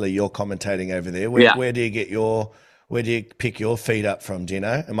obviously you're commentating over there. Where do you pick your feed up from? Do you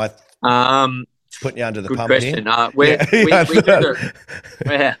know? Am I putting you under the pump question.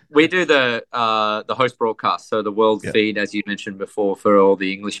 here? We do the host broadcast, so the world feed, as you mentioned before, for all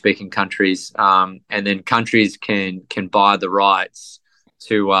the English speaking countries, and then countries can buy the rights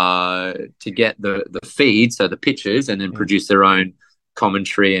to get the feed, so the pictures, and then produce their own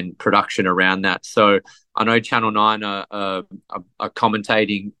commentary and production around that. So I know Channel 9 are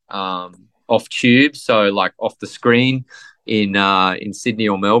commentating off tube, so like off the screen in Sydney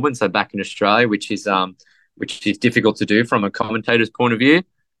or Melbourne, so back in Australia, which is difficult to do from a commentator's point of view.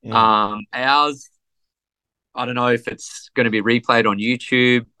 Ours, I don't know if it's going to be replayed on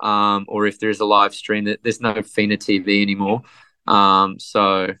YouTube or if there's a live stream. There's no FINA TV anymore,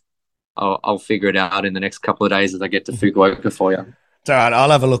 so I'll figure it out in the next couple of days as I get to Fukuoka for you. It's all right. I'll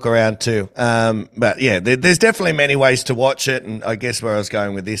have a look around too. But yeah, there's definitely many ways to watch it. And I guess where I was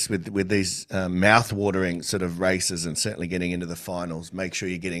going with this, with these mouth-watering sort of races, and certainly getting into the finals, make sure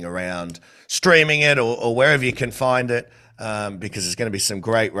you're getting around streaming it or wherever you can find it, because there's going to be some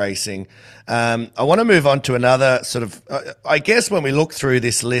great racing. I want to move on to another sort of, I guess when we look through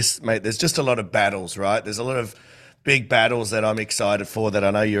this list, mate, there's just a lot of battles, right? There's a lot of big battles that I'm excited for, that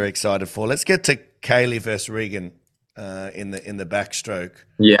I know you're excited for. Let's get to Kaylee versus Regan. In the backstroke.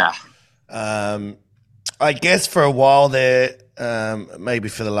 Yeah. I guess for a while there, maybe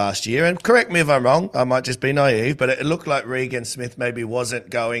for the last year, and correct me if I'm wrong, I might just be naive, but it looked like Regan Smith maybe wasn't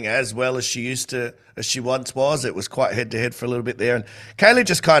going as well as she once was. It was quite head to head for a little bit there, and Kaylee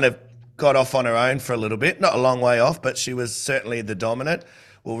just kind of got off on her own for a little bit, not a long way off, but she was certainly the dominant.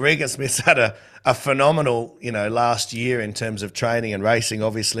 Well, Regan Smith's had a phenomenal, last year in terms of training and racing,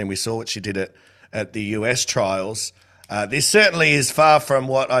 obviously, and we saw what she did at the US trials. This certainly is far from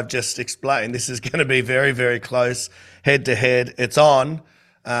what I've just explained. This is going to be very, very close, head-to-head. It's on.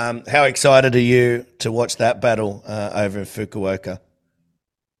 How excited are you to watch that battle over in Fukuoka?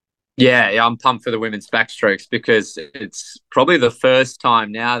 Yeah, I'm pumped for the women's backstrokes because it's probably the first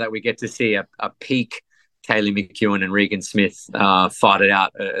time now that we get to see a peak Kaylee Mckeown and Regan Smith fight it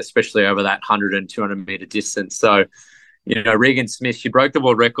out, especially over that 100 and 200-metre distance. So, Regan Smith, she broke the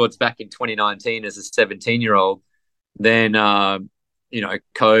world records back in 2019 as a 17-year-old. Then,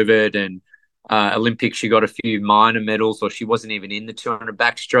 COVID and Olympics, she got a few minor medals, or she wasn't even in the 200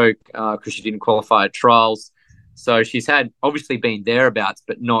 backstroke because she didn't qualify at trials. So she's obviously been thereabouts,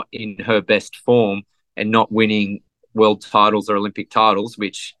 but not in her best form and not winning world titles or Olympic titles,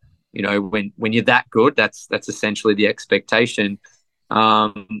 which, when you're that good, that's essentially the expectation.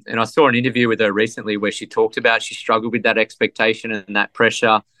 And I saw an interview with her recently where she talked about she struggled with that expectation and that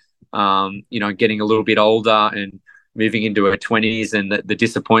pressure, getting a little bit older and moving into her 20s, and the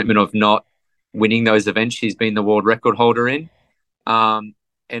disappointment of not winning those events she's been the world record holder in.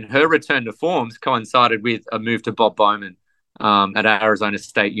 And her return to forms coincided with a move to Bob Bowman at Arizona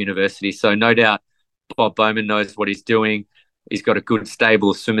State University. So no doubt Bob Bowman knows what he's doing. He's got a good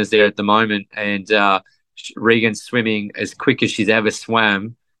stable of swimmers there at the moment. And Regan's swimming as quick as she's ever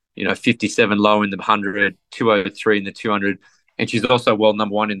swam, 57 low in the 100, 203 in the 200. And she's also world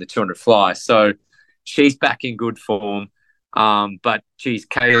number one in the 200 fly. So she's back in good form. But geez,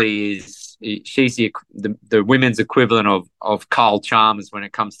 Kaylee she's the women's equivalent of Kyle Chalmers when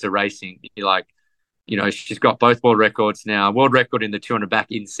it comes to racing. You're like, she's got both world records now. World record in the 200 back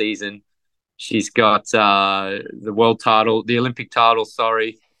in season. She's got the world title, the Olympic title.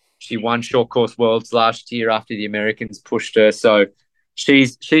 Sorry, she won short course worlds last year after the Americans pushed her. So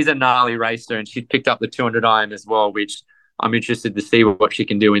she's a gnarly racer, and she picked up the 200 IM as well, which I'm interested to see what she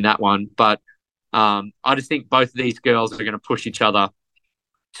can do in that one. But I just think both of these girls are going to push each other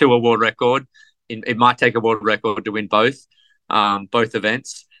to a world record. It might take a world record to win both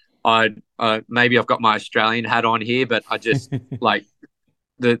events. Maybe I've got my Australian hat on here, but I just like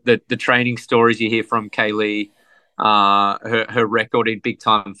the training stories you hear from Kaylee, her record in big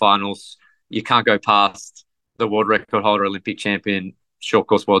time finals. You can't go past the world record holder, Olympic champion, short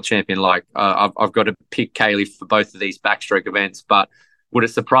course world champion. Like I've got to pick Kaylee for both of these backstroke events. But would it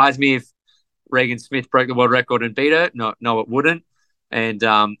surprise me if Regan Smith broke the world record and beat her? No, it wouldn't. And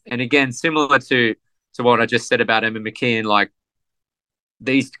again, similar to what I just said about Emma McKeon, like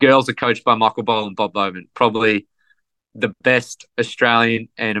these girls are coached by Michael Boll and Bob Bowman, probably the best Australian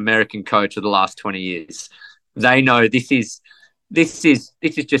and American coach of the last 20 years. They know this is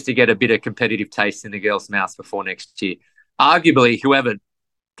just to get a bit of competitive taste in the girls' mouths before next year. Arguably, whoever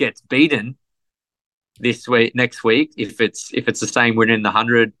gets beaten next week, if it's the same winner in the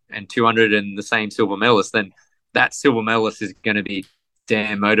 100 and 200 and the same silver medalist, then that silver medalist is going to be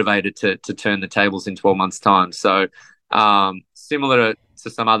damn motivated to turn the tables in 12 months' time. So similar to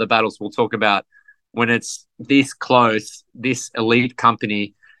some other battles we'll talk about, when it's this close, this elite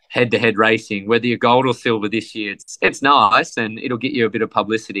company head-to-head racing, whether you're gold or silver this year, it's nice and it'll get you a bit of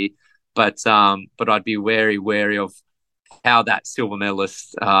publicity. But I'd be wary of how that silver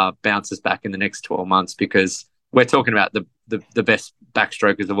medalist bounces back in the next 12 months, because we're talking about the best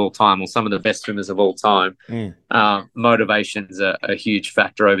backstrokers of all time, or some of the best swimmers of all time. Motivation's a huge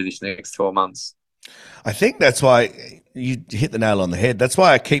factor over this next 12 months. I think that's why you hit the nail on the head. That's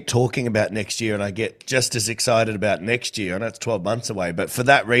why I keep talking about next year, and I get just as excited about next year. I know it's 12 months away, but for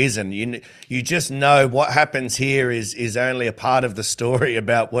that reason, you just know what happens here is only a part of the story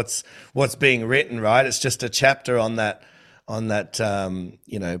about what's being written, right? It's just a chapter on that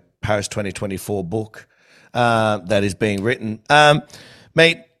Paris 2024 book that is being written.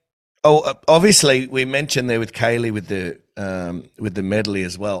 Mate, obviously we mentioned there with Kaylee with the medley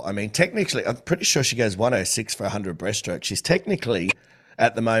as well. I mean, technically, I'm pretty sure she goes 106 for 100 breaststroke. She's technically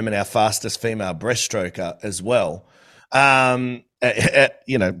at the moment our fastest female breaststroker as well. That's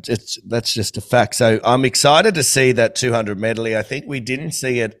just a fact. So I'm excited to see that 200 medley. I think we didn't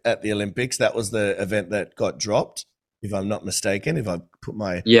see it at the Olympics. That was the event that got dropped, if I'm not mistaken. If I put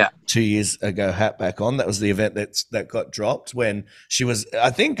my 2 years ago hat back on, that was the event that got dropped when she was,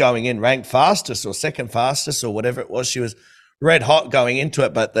 I think, going in ranked fastest or second fastest or whatever it was. She was red hot going into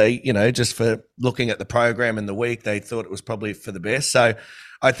it, but they, just for looking at the program in the week, they thought it was probably for the best. So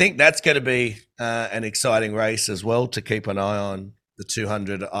I think that's going to be an exciting race as well to keep an eye on, the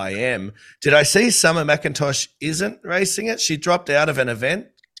 200 IM. Did I see Summer McIntosh isn't racing it? She dropped out of an event.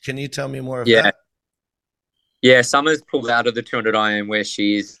 Can you tell me more of that? Yeah, Summer's pulled out of the 200 IM where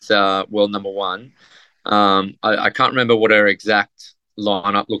she is world number one. I can't remember what her exact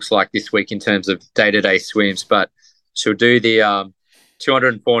lineup looks like this week in terms of day-to-day swims, but she'll do the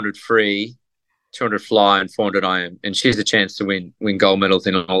 200 and 400 free, 200 fly, and 400 IM, and she has a chance to win gold medals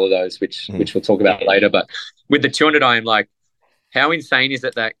in all of those, which we'll talk about later. But with the 200 IM, like, how insane is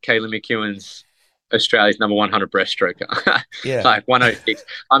it that Kaylee Mckeown's Australia's number 100 breaststroker? Like 106.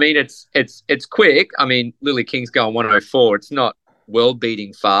 I mean, it's quick. I mean, Lily King's going 104. It's not world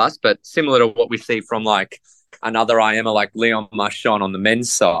beating fast, but similar to what we see from like another IMer like Leon Marchand on the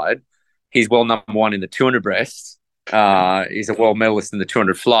men's side. He's world number one in the 200 breasts. He's a world medalist in the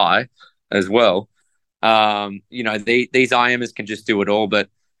 200 fly as well. These IMers can just do it all, but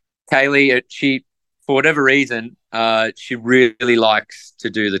Kaylee, she, for whatever reason, she really likes to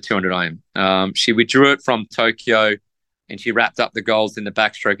do the 200 IM. She withdrew it from Tokyo, and she wrapped up the golds in the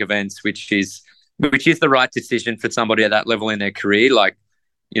backstroke events, which is the right decision for somebody at that level in their career. Like,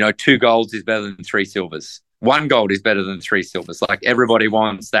 2 golds is better than 3 silvers. 1 gold is better than 3 silvers. Like, everybody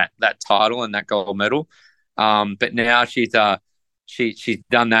wants that title and that gold medal. But now she's done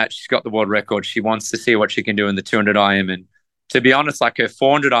that. She's got the world record. She wants to see what she can do in the 200 IM. And to be honest, like, her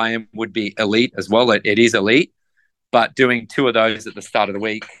 400 IM would be elite as well. It is elite, but doing 2 of those at the start of the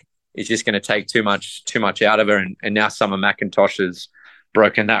week is just going to take too much out of her. And now Summer McIntosh has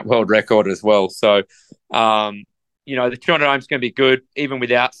broken that world record as well. So, the 200 IM is going to be good. Even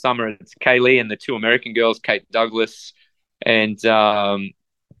without Summer, it's Kaylee and the 2 American girls, Kate Douglas and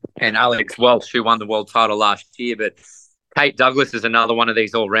and Alex Welsh, who won the world title last year. But Kate Douglas is another one of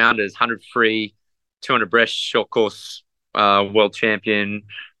these all-rounders, 100 free, 200 breast, short course world champion.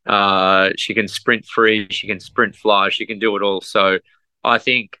 She can sprint free, she can sprint fly, she can do it all. So I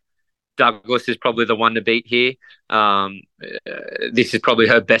think Douglas is probably the one to beat here. This is probably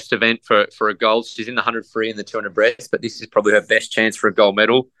her best event for a gold. She's in the 100 free and the 200 breast, but this is probably her best chance for a gold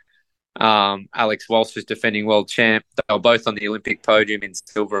medal. Alex Walsh is defending world champ. They were both on the Olympic podium in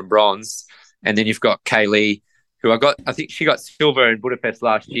silver and bronze. And then you've got Kaylee, who I think she got silver in Budapest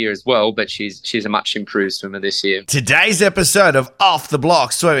last year as well, but she's a much improved swimmer this year. Today's episode of Off the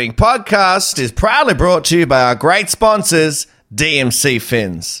Block Swimming Podcast is proudly brought to you by our great sponsors, DMC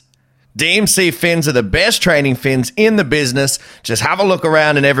Fins. DMC fins are the best training fins in the business. Just have a look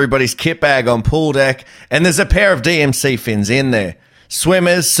around in everybody's kit bag on pool deck, and there's a pair of DMC fins in there.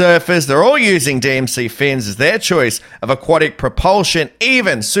 Swimmers, surfers, they're all using DMC fins as their choice of aquatic propulsion.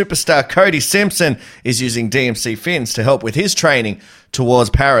 Even superstar Cody Simpson is using DMC fins to help with his training towards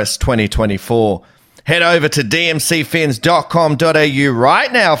Paris 2024. Head over to dmcfins.com.au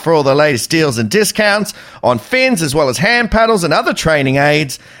right now for all the latest deals and discounts on fins as well as hand paddles and other training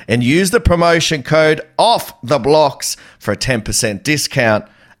aids, and use the promotion code OFFTHEBLOCKS for a 10% discount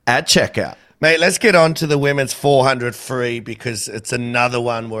at checkout. Mate, let's get on to the women's 400 free, because it's another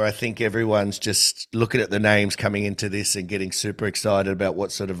one where I think everyone's just looking at the names coming into this and getting super excited about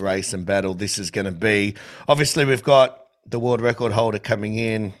what sort of race and battle this is going to be. Obviously, we've got the world record holder coming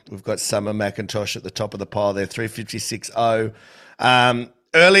in. We've got Summer McIntosh at the top of the pile there, 3:56.0.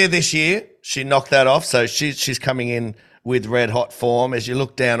 Earlier this year, she knocked that off, so she's coming in with red-hot form. As you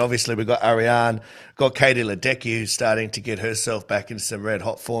look down, obviously we've got Ariarne, got Kaylee Ledecky, who's starting to get herself back into some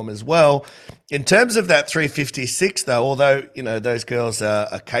red-hot form as well. In terms of that 3:56, though, although, you know, those girls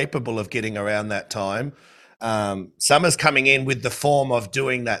are capable of getting around that time, Summer's coming in with the form of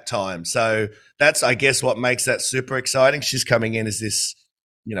doing that time. So that's, I guess, what makes that super exciting. She's coming in as this,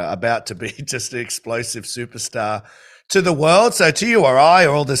 you know, about to be just an explosive superstar to the world. So to you or I,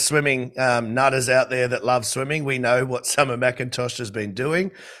 or all the swimming nutters out there that love swimming, we know what Summer McIntosh has been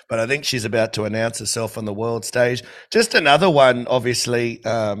doing, but I think she's about to announce herself on the world stage. Just another one, obviously,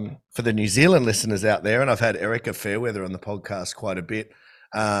 for the New Zealand listeners out there, and I've had Erica Fairweather on the podcast quite a bit,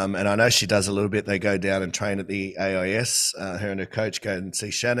 and I know she does a little bit. They go down and train at the AIS. Her and her coach go and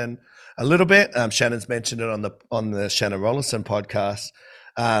see Shannon a little bit. Shannon's mentioned it on the Shannon Rollinson podcast.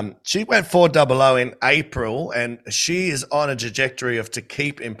 She went 4:00 in April, and she is on a trajectory to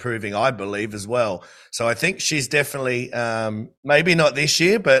keep improving, I believe, as well. So I think she's definitely, maybe not this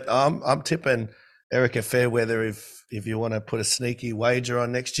year, but I'm tipping Erica Fairweather. If you want to put a sneaky wager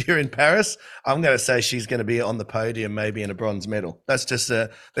on next year in Paris, I'm going to say she's going to be on the podium, maybe in a bronze medal. That's just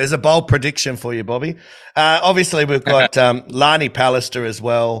there's a bold prediction for you, Bobby. Obviously we've got Lani Pallister as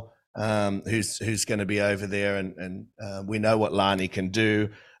well, who's going to be over there, and we know what Lani can do.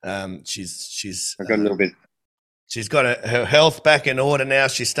 She's I've got a little bit. She's got her health back in order now.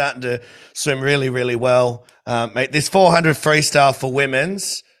 She's starting to swim really, really well. Mate, this 400 freestyle for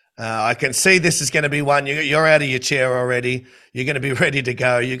women's, I can see this is going to be one. You're out of your chair already. You're going to be ready to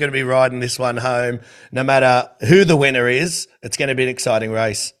go. You're going to be riding this one home. No matter who the winner is, it's going to be an exciting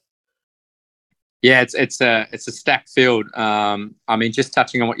race. Yeah, it's a stacked field. I mean, just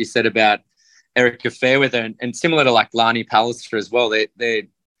touching on what you said about Erica Fairweather, and similar to like Lani Pallister as well, they're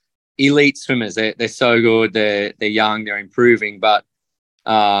elite swimmers. They're so good. They're young. They're improving. But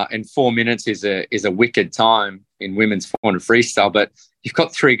and 4 minutes is a wicked time in women's 400 freestyle. But you've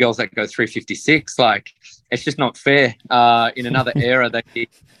got three girls that go 3:56. Like, it's just not fair. In another era,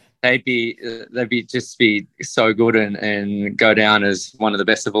 they'd be so good and go down as one of the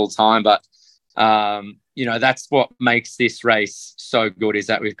best of all time. But you know, that's what makes this race so good, is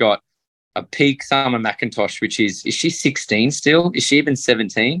that we've got a peak Summer McIntosh, which is she 16 still? Is she even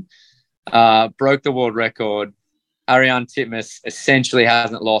 17? Broke the world record. Ariarne Titmus essentially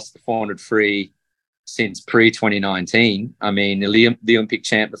hasn't lost the 400 free since pre-2019. I mean, the Olympic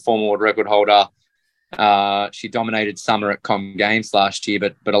champ, the former world record holder, she dominated Summer at Com Games last year,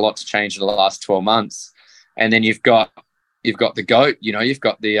 but a lot's changed in the last 12 months. And then you've got the GOAT, you know, you've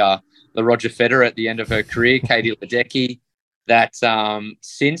got the Roger Federer at the end of her career, Kaylee Ledecky, that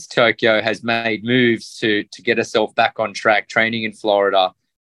since Tokyo has made moves to get herself back on track, training in Florida.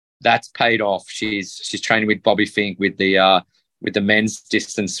 That's paid off. She's training with Bobby Fink with the men's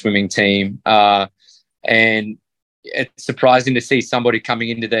distance swimming team, and it's surprising to see somebody coming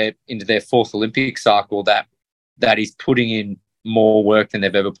into their fourth Olympic cycle that is putting in more work than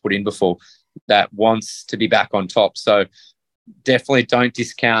they've ever put in before, that wants to be back on top. So definitely don't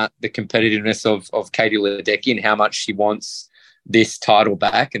discount the competitiveness of Kaylee Ledecky and how much she wants this title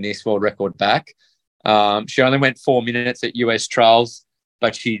back and this world record back. She only went 4 minutes at US trials,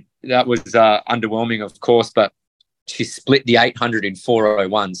 but that was underwhelming, of course, but she split the 800 in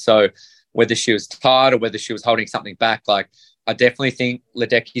 4:01. So whether she was tired or whether she was holding something back, like, I definitely think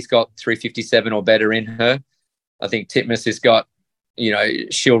Ledecky's got 3:57 or better in her. I think Titmus has got,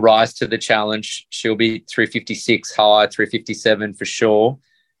 she'll rise to the challenge. She'll be 3:56 high, 3:57 for sure.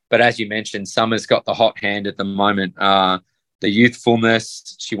 But as you mentioned, Summer's got the hot hand at the moment. The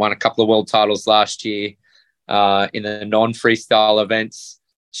youthfulness, she won a couple of world titles last year in the non-freestyle events.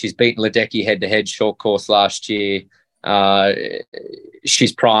 She's beaten Ledecky head-to-head short course last year.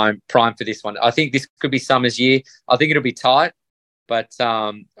 She's prime for this one. I think this could be Summer's year. I think it'll be tight, but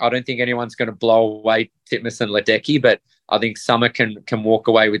I don't think anyone's going to blow away Titmus and Ledecky, but I think Summer can walk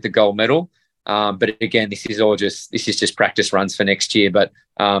away with the gold medal. But again, this is just practice runs for next year, but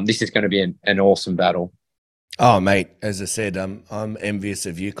this is going to be an awesome battle. Oh, mate, as I said, I'm envious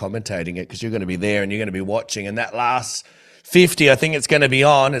of you commentating it because you're going to be there and you're going to be watching. And that last 50, I think it's going to be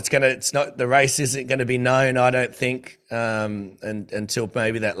on. The race isn't going to be known, I don't think, and until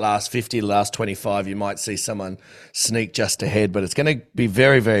maybe that last 50, last 25, you might see someone sneak just ahead, but it's going to be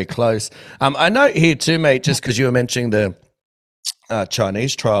very, very close. I note here too, mate, just because you were mentioning the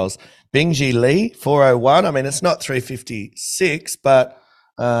Chinese trials, Bingji Li, 4:01. I mean, it's not 3:56, but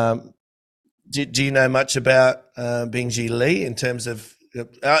do you know much about Bingji Li in terms of?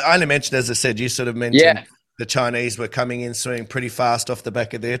 I only mentioned, as I said, you sort of mentioned the Chinese were coming in swimming pretty fast off the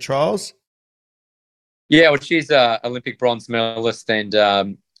back of their trials. Yeah, well, she's an Olympic bronze medalist, and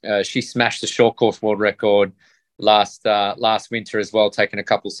she smashed the short course world record last winter as well, taking a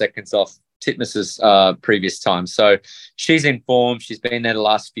couple seconds off Titmus's previous time. So she's in form. She's been there the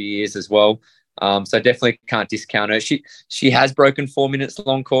last few years as well. So definitely can't discount her. She has broken 4 minutes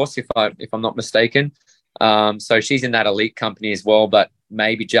long course, if I'm not mistaken. So she's in that elite company as well, but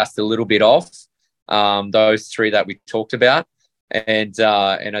maybe just a little bit off those three that we talked about. And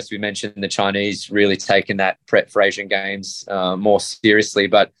as we mentioned, the Chinese really taking that prep for Asian Games more seriously.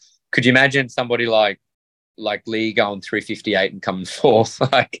 But could you imagine somebody like Lee going 3:58 and coming fourth,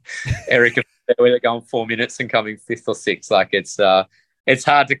 like Erica going 4 minutes and coming fifth or sixth? Like it's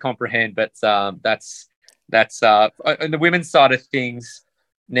hard to comprehend, but that's on the women's side of things.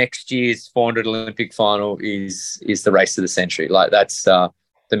 Next year's 400 Olympic final is the race of the century. Like that's the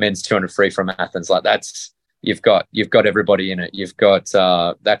men's 200 free from Athens. Like that's you've got everybody in it. You've got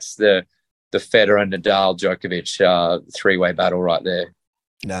that's the Federer, Nadal, Djokovic three-way battle right there.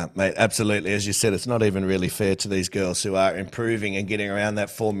 No, mate, absolutely. As you said, it's not even really fair to these girls who are improving and getting around that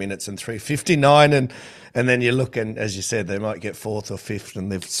 4 minutes and 3:59. And then you look and, as you said, they might get fourth or fifth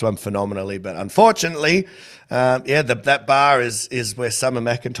and they've swum phenomenally. But unfortunately, that bar is where Summer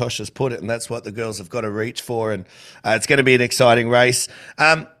McIntosh has put it, and that's what the girls have got to reach for. And it's going to be an exciting race.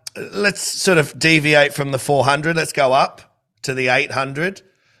 Let's sort of deviate from the 400. Let's go up to the 800.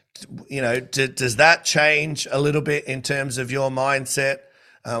 Does that change a little bit in terms of your mindset?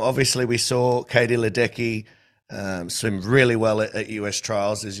 Obviously, we saw Katie Ledecky swim really well at US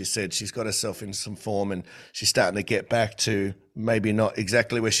trials. As you said, she's got herself in some form and she's starting to get back to maybe not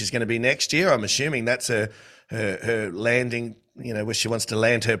exactly where she's going to be next year. I'm assuming that's her landing, where she wants to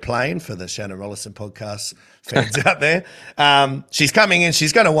land her plane for the Shannon Rollison podcast fans out there. She's coming in.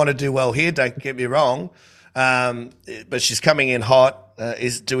 She's going to want to do well here, don't get me wrong. But she's coming in hot.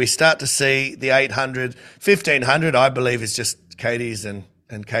 Do we start to see the 800, 1500, I believe is just Katie's and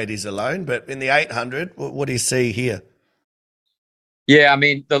Katie's alone, but in the 800, what do you see here? Yeah, I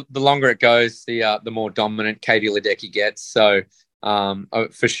mean, the longer it goes, the more dominant Katie Ledecky gets. So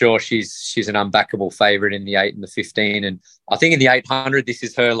for sure, she's an unbackable favourite in the 8 and the 15. And I think in the 800, this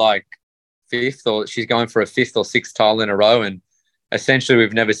is her like fifth, or she's going for a fifth or sixth title in a row. And essentially,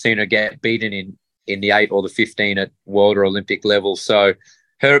 we've never seen her get beaten in the 8 or the 15 at world or Olympic level. So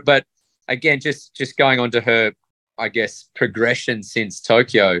but again, just going on to her, I guess, progression since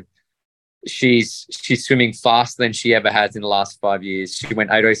Tokyo, she's swimming faster than she ever has in the last 5 years. She went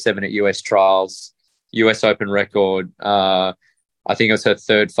 8:07 at US trials, US Open record. I think it was her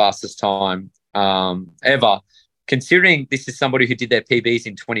third fastest time ever. Considering this is somebody who did their PBs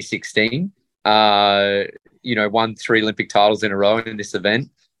in 2016, won 3 Olympic titles in a row in this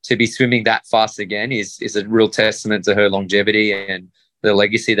event, to be swimming that fast again is a real testament to her longevity and the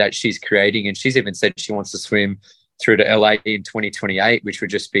legacy that she's creating. And she's even said she wants to swim through to LA in 2028, which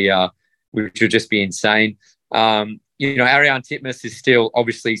would just be insane. Ariarne Titmus is still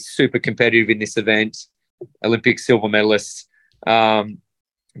obviously super competitive in this event, Olympic silver medalist.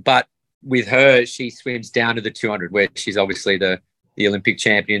 But with her, she swims down to the 200, where she's obviously the Olympic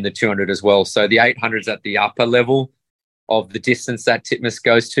champion in the 200 as well. So the 800's at the upper level of the distance that Titmus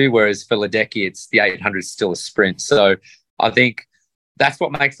goes to, whereas for Ledecky, it's the 800 still a sprint. So I think that's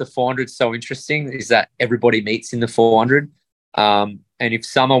what makes the 400 so interesting, is that everybody meets in the 400. And if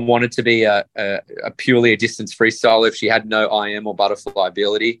Summer wanted to be a purely a distance freestyle, if she had no IM or butterfly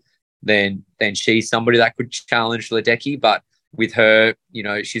ability, then she's somebody that could challenge Ledecky. But with her,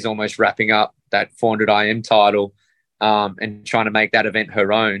 she's almost wrapping up that 400 IM title and trying to make that event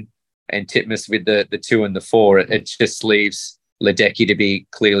her own. And Titmus with the 2 and the 4, it just leaves Ledecky to be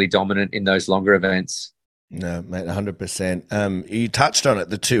clearly dominant in those longer events. No, mate, 100%. You touched on it,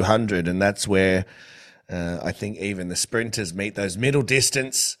 the 200, and that's where I think even the sprinters meet those middle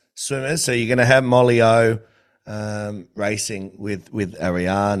distance swimmers. So you're going to have Molly O racing with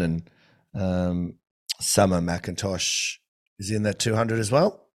Ariarne, and Summer McIntosh is in that 200 as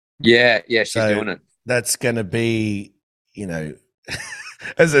well. Yeah, she's doing it. That's going to be,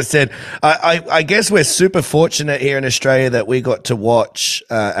 as I said, I guess we're super fortunate here in Australia that we got to watch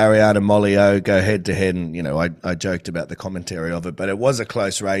Ariarne and Molly O go head to head. And, I joked about the commentary of it, but it was a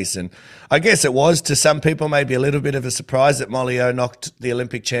close race. And I guess it was, to some people, maybe a little bit of a surprise that Molly O knocked the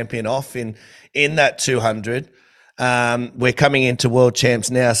Olympic champion off in that 200. We're coming into world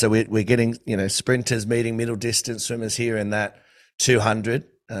champs now, so we're getting, sprinters meeting middle distance swimmers here in that 200.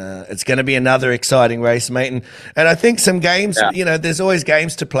 It's going to be another exciting race, mate. And I think some games, there's always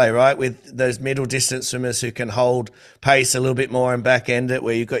games to play, right, with those middle distance swimmers who can hold pace a little bit more and back end it,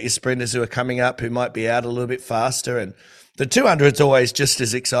 where you've got your sprinters who are coming up who might be out a little bit faster. And the 200 is always just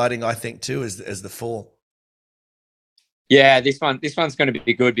as exciting, I think, too, as the 4. Yeah, this one's going to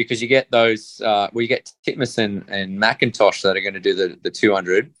be good because you get those, you get Titmus and McIntosh that are going to do the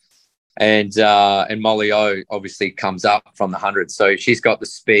 200. And Molly O obviously comes up from the 100. So she's got the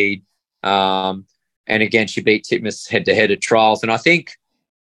speed. And again, she beat Titmus head-to-head at trials. And I think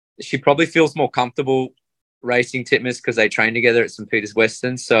she probably feels more comfortable racing Titmus because they train together at St. Peter's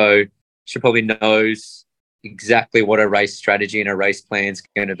Western. So she probably knows exactly what her race strategy and her race plan is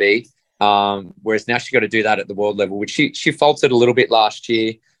going to be. Whereas now she's got to do that at the world level, which she faltered a little bit last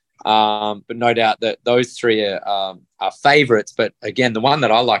year. But no doubt that those 3 are favourites. But again, the one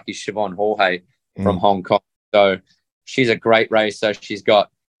that I like is Siobhan Jorge from Hong Kong. So she's a great racer. She's got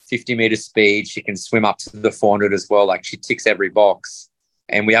 50-metre speed. She can swim up to the 400 as well. Like, she ticks every box.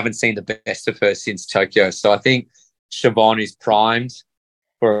 And we haven't seen the best of her since Tokyo. So I think Siobhan is primed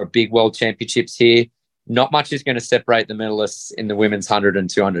for a big world championships here. Not much is going to separate the medalists in the women's 100 and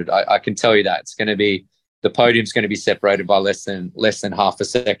 200. I can tell you that. It's going to be, the podium's going to be separated by less than half a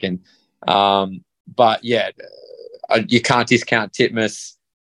second. But yeah, you can't discount Titmus.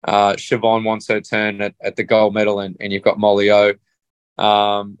 Siobhan wants her turn at the gold medal, and you've got Molly O.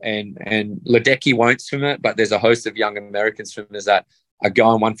 And Ledecky won't swim it, but there's a host of young American swimmers that are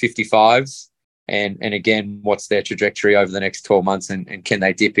going 155s. And again, what's their trajectory over the next 12 months? And can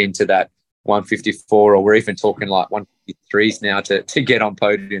they dip into that 154, or we're even talking like 153s now to get on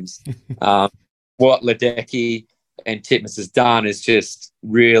podiums? What Ledecky and Titmus has done is just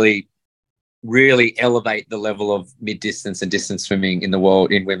really, really elevate the level of mid-distance and distance swimming in the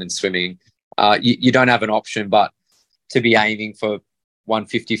world, in women's swimming. You don't have an option but to be aiming for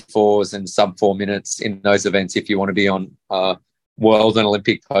 154s and sub 4 minutes in those events if you want to be on world and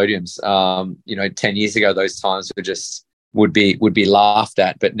Olympic podiums. 10 years ago, those times were just would be laughed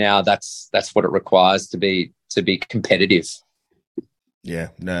at, but now that's what it requires to be competitive. Yeah,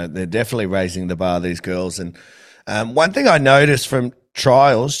 no, they're definitely raising the bar, these girls. And one thing I noticed from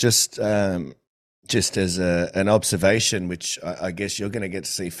trials, just as an observation, which I guess you're going to get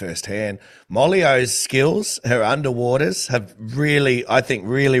to see firsthand, Molly O's skills, her underwaters, have really, I think,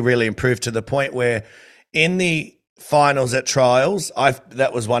 really improved to the point where in the finals at trials,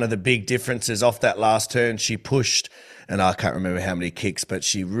 that was one of the big differences off that last turn. She pushed, and I can't remember how many kicks, but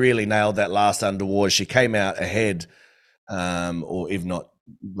she really nailed that last underwater. She came out ahead, or if not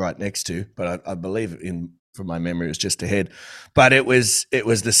right next to, but I believe from my memory, it was just ahead. But it was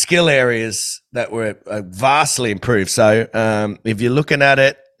the skill areas that were vastly improved. So if you're looking at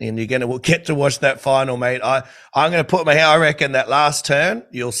it and you're going to get to watch that final, mate, I'm going to put my hand. I reckon that last turn,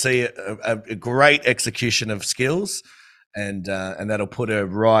 you'll see a great execution of skills, and that'll put her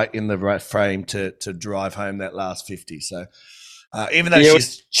right in the right frame to drive home that last 50. So even though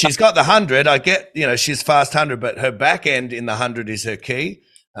she's got the 100, I get, she's fast 100, but her back end in the 100 is her key.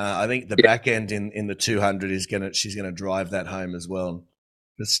 I think the back end in the 200 she's gonna drive that home as well.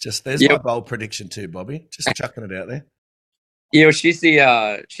 There's my bold prediction too, Bobby. Just chucking it out there. She's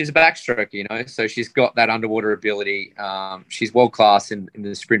a backstroke, so she's got that underwater ability. She's world class in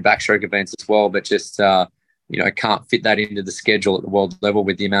the sprint backstroke events as well, but just can't fit that into the schedule at the world level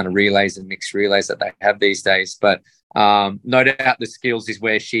with the amount of relays and mixed relays that they have these days. But No doubt the skills is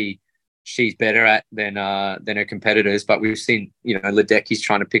where she's better at than her competitors. But we've seen, Ledecky's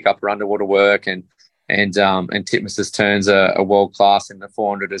trying to pick up her underwater work, and Titmus's turns are world class in the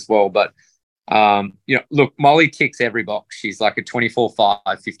 400 as well. But look, Molly ticks every box. She's like a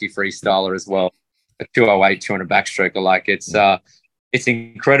 24/5 50 freestyler as well, a 208 200 backstroker. Like it's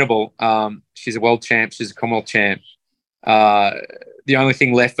incredible. She's a world champ. She's a Commonwealth champ. The only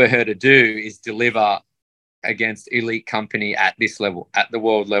thing left for her to do is deliver against elite company at this level, at the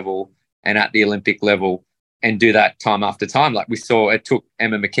world level and at the Olympic level, and do that time after time. Like we saw, it took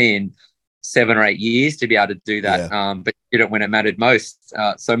Emma McKeon 7 or 8 years to be able to do that, but she did it when it mattered most.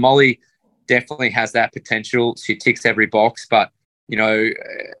 So Molly definitely has that potential. She ticks every box, but,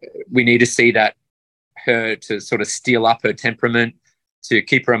 we need to see that her to sort of steel up her temperament, to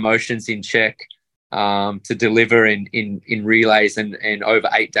keep her emotions in check, to deliver in relays and over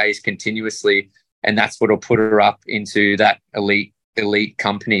 8 days continuously. And that's what will put her up into that elite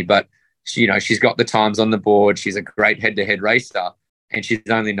company. But she's got the times on the board. She's a great head-to-head racer, and she's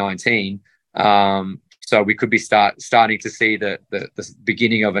only 19. So we could be starting to see the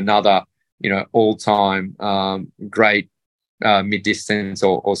beginning of another, all-time great mid-distance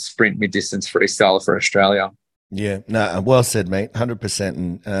or sprint mid-distance freestyler for Australia. Yeah, no, well said, mate,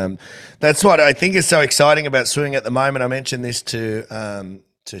 100%. And that's what I think is so exciting about swimming at the moment. I mentioned this to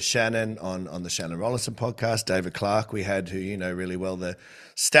Shannon on the Shannon Rollison podcast, David Clark, we had, who you know really well, the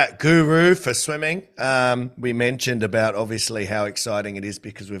stat guru for swimming. We mentioned about obviously how exciting it is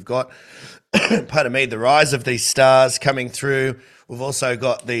because we've got, pardon me, the rise of these stars coming through. We've also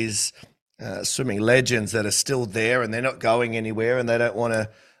got these swimming legends that are still there and they're not going anywhere and they don't want to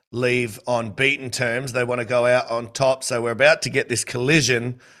leave on beaten terms. They want to go out on top. So we're about to get this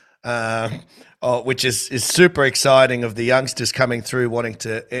collision, which is super exciting, of the youngsters coming through wanting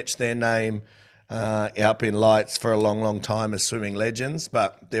to etch their name up in lights for a long, long time as swimming legends.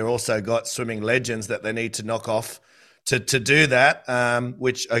 But they're also got swimming legends that they need to knock off to do that,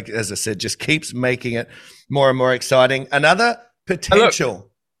 which, as I said, just keeps making it more and more exciting. Another potential.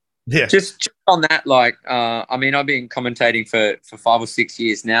 Yeah. Just on that, I've been commentating for 5 or 6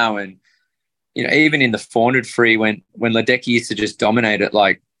 years now, and even in the 400 free, when Ledecky used to just dominate it,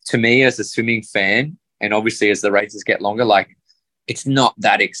 to me as a swimming fan, and obviously as the races get longer, it's not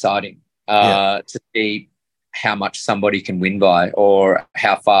that exciting to see how much somebody can win by or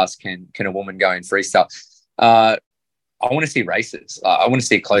how fast can a woman go in freestyle. I want to see races. I want to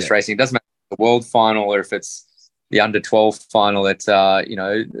see close racing. It doesn't matter if it's the world final or if it's the under 12 final at,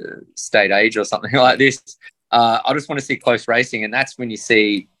 state age or something like this. I just want to see close racing. And that's when you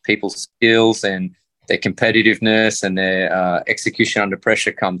see people's skills and their competitiveness and their execution under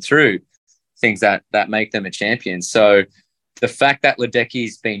pressure come through, things that make them a champion. So the fact that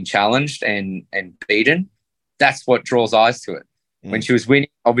Ledecky's been challenged and beaten, that's what draws eyes to it. When she was winning,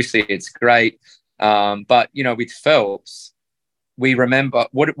 obviously it's great. But, with Phelps, we remember,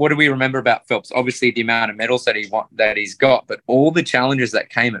 what do we remember about Phelps? Obviously the amount of medals that he's got, but all the challenges that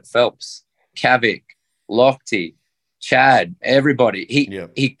came at Phelps, Kavik, Lochte, Chad, everybody,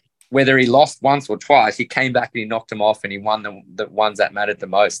 he whether he lost once or twice, he came back and he knocked them off and he won the ones that mattered the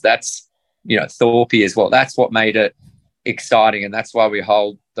most. That's, Thorpe as well. That's what made it exciting. And that's why we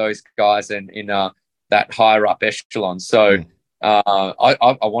hold those guys in that higher up echelon. So I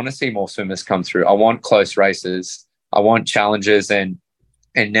want to see more swimmers come through. I want close races. I want challenges. And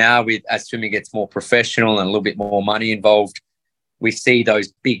now as swimming gets more professional and a little bit more money involved, we see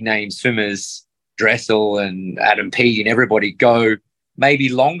those big name swimmers, Dressel and Adam Peaty and everybody, go maybe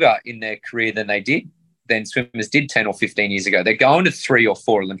longer in their career than swimmers did 10 or 15 years ago. They're going to 3 or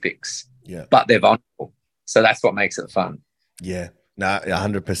 4 Olympics, but they're vulnerable. So that's what makes it fun. Yeah. No,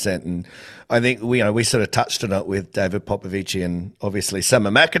 100%. And I think we sort of touched on it with David Popovici, and obviously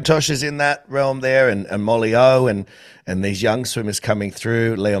Summer McIntosh is in that realm there, and Molly O and these young swimmers coming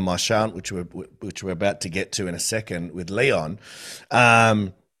through, Leon Marchand, which we're about to get to in a second with Leon,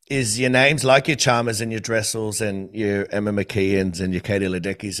 is your names like your Chalmers and your Dressels and your Emma McKeons and your Katie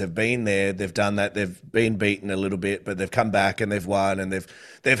Ledeckis have been there. They've done that. They've been beaten a little bit, but they've come back and they've won, and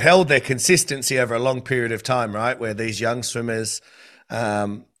they've held their consistency over a long period of time, right? Where these young swimmers,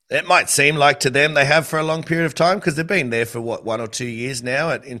 it might seem like to them they have for a long period of time because they've been there for 1 or 2 years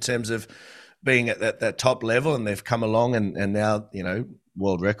now in terms of being at that top level, and they've come along and now,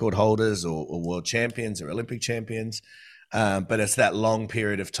 world record holders or world champions or Olympic champions. But it's that long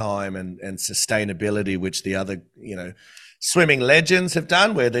period of time and sustainability, which the other, swimming legends have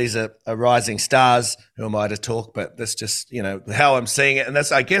done, where these are rising stars. Who am I to talk? But that's just, how I'm seeing it. And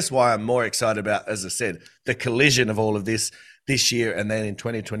that's, I guess, why I'm more excited about, as I said, the collision of all of this year and then in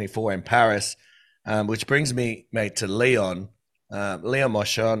 2024 in Paris, which brings me, mate, to Leon. Leon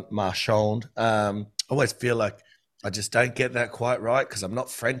Marchand. I always feel like I just don't get that quite right because I'm not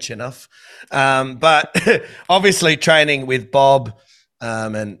French enough. But obviously training with Bob,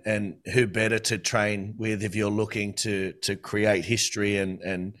 and who better to train with if you're looking to create history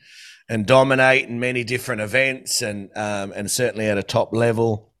and dominate in many different events and certainly at a top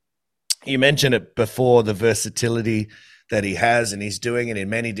level. You mentioned it before, the versatility that he has, and he's doing it in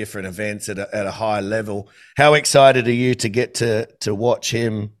many different events at a high level. How excited are you to get to watch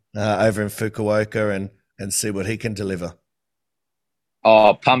him over in Fukuoka and see what he can deliver?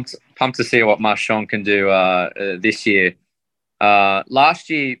 Oh, pumped to see what Marchand can do this year. Last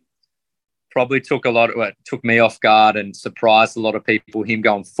year probably took me off guard and surprised a lot of people, him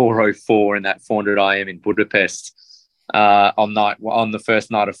going 4:04 in that 400 IM in Budapest on the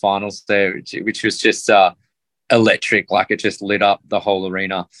first night of finals there, which was just electric. Like, it just lit up the whole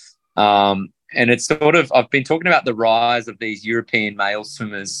arena. And it's sort of, I've been talking about the rise of these European male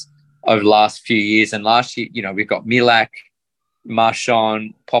swimmers over the last few years. And last year, we've got Milak,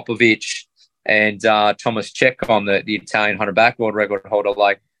 Marchand, Popovici, and Thomas Chekon, the Italian 100 back world record holder.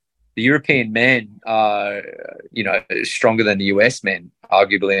 Like, the European men are, stronger than the US men,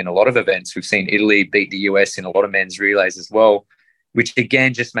 arguably, in a lot of events. We've seen Italy beat the US in a lot of men's relays as well, which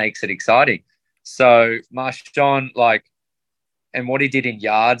again just makes it exciting. So Marchand, and what he did in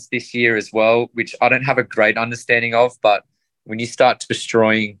yards this year as well, which I don't have a great understanding of, but when you start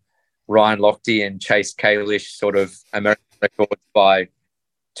destroying Ryan Lochte and Chase Kalish sort of American records by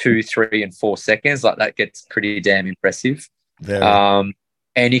 2, 3, and 4 seconds, like, that gets pretty damn impressive.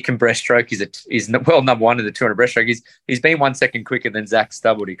 And he can breaststroke. He's number one in the 200 breaststroke. He's been 1 second quicker than Zach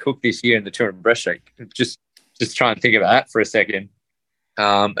Stubblety Cook this year in the 200 breaststroke. Just try and think of that for a second.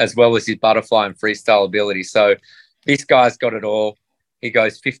 As well as his butterfly and freestyle ability. So this guy's got it all. He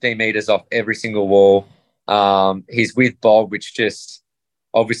goes 15 meters off every single wall. He's with Bob, which just,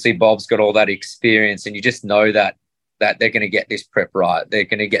 obviously Bob's got all that experience, and you just know that they're going to get this prep right. They're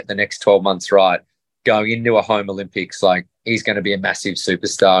going to get the next 12 months right. Going into a home Olympics, like, he's going to be a massive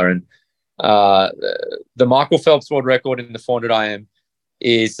superstar. And the Michael Phelps world record in the 400 IM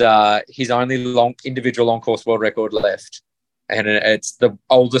is his only individual long course world record left. And it's the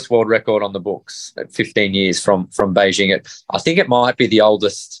oldest world record on the books at 15 years from Beijing. I think it might be the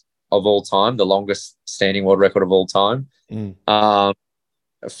oldest of all time, the longest standing world record of all time.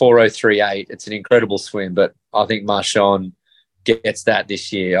 4:03.8. It's an incredible swim, but I think Marchand gets that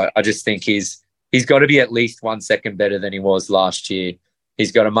this year. I just think he's got to be at least 1 second better than he was last year.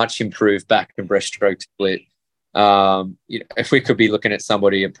 He's got a much improved back and breaststroke split. If we could be looking at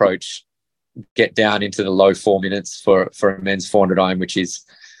somebody get down into the low 4 minutes for a men's 400 IM, which is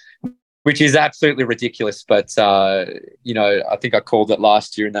absolutely ridiculous. But, I think I called it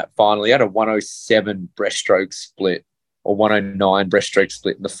last year in that final. He had a 107 breaststroke split or 109 breaststroke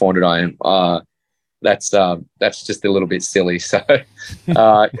split in the 400 IM. That's just a little bit silly. So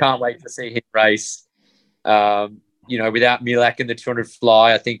can't wait to see him race. Without Milak in the 200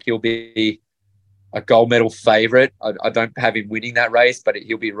 fly, I think he'll be a gold medal favourite. I don't have him winning that race, but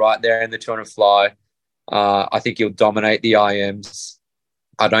he'll be right there in the 200 fly. I think he'll dominate the IMs.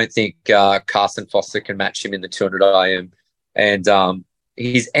 I don't think Carson Foster can match him in the 200 IM. And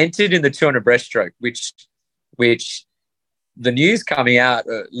he's entered in the 200 breaststroke, which the news coming out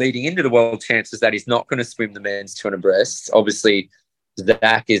leading into the World Champs is that he's not going to swim the men's 200 breasts. Obviously,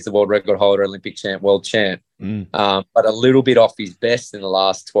 Zach is the world record holder, Olympic champ, world champ, but a little bit off his best in the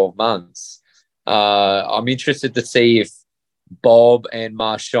last 12 months. I'm interested to see if Bob and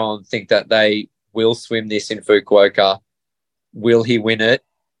Marchand think that they will swim this in Fukuoka. Will he win it?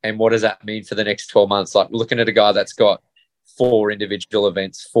 And what does that mean for the next 12 months? Like, we're looking at a guy that's got 4 individual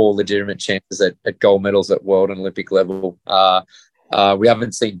events, 4 legitimate chances at gold medals at world and Olympic level. We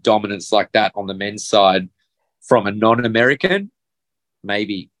haven't seen dominance like that on the men's side from a non-American,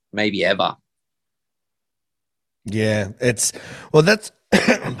 maybe ever. Yeah, that's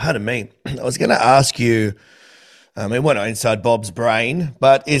pardon me. I was going to ask you, it went inside Bob's brain,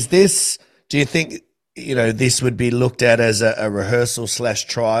 but do you think, this would be looked at as a rehearsal /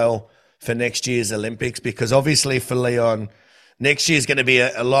 trial for next year's Olympics? Because obviously for Leon, next year is going to be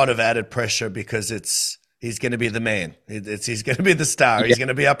a lot of added pressure because he's going to be the man. He's going to be the star. Yeah. He's going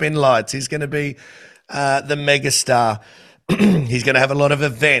to be up in lights. He's going to be the mega star. He's going to have a lot of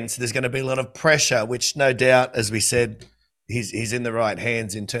events. There's going to be a lot of pressure, which no doubt, as we said, he's in the right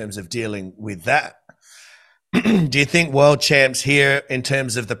hands in terms of dealing with that. Do you think world champs here, in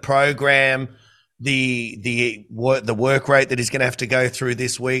terms of the program, the work rate that he's going to have to go through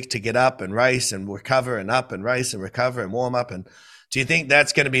this week to get up and race and recover and up and race and recover and warm up and Do you think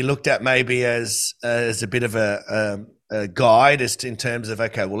that's going to be looked at maybe as a bit of a guide as to, in terms of,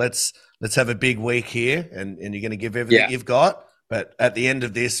 okay, well, let's have a big week here, and you're going to give everything you've got, but at the end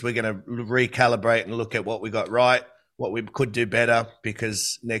of this, we're going to recalibrate and look at what we got right, what we could do better,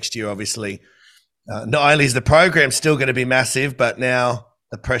 because next year, obviously, not only is the program still going to be massive, but now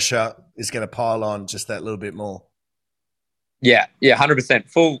the pressure is going to pile on just that little bit more. Yeah, 100%.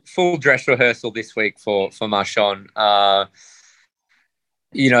 Full dress rehearsal this week for Marchand.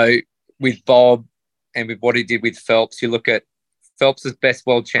 With Bob and with what he did with Phelps, you look at Phelps' best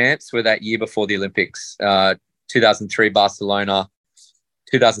world champs were that year before the Olympics, 2003 Barcelona,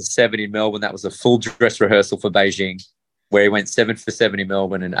 2007 in Melbourne. That was a full dress rehearsal for Beijing, where he went 7 for 7 in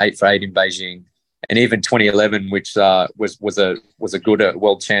Melbourne and 8 for 8 in Beijing. And even 2011, which was a good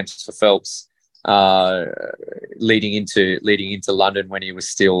world champs for Phelps, leading into London when he was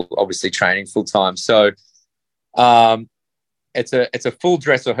still obviously training full time. So it's a full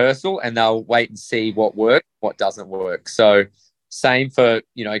dress rehearsal, and they'll wait and see what works, what doesn't work. So same for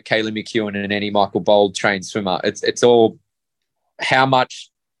Kaylee Mckeown and any Michael Bold trained swimmer. It's all how much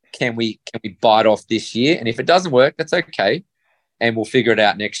can we bite off this year, and if it doesn't work, that's okay, and we'll figure it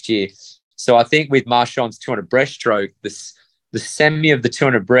out next year. So I think with Marchand's 200 breaststroke, the semi of the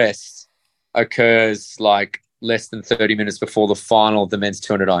 200 breast occurs like less than 30 minutes before the final of the men's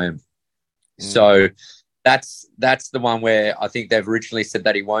 200 IM. So that's the one where I think they've originally said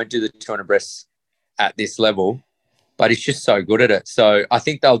that he won't do the 200 breasts at this level, but he's just so good at it. So I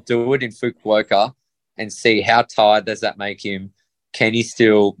think they'll do it in Fukuoka and see how tired does that make him. Can he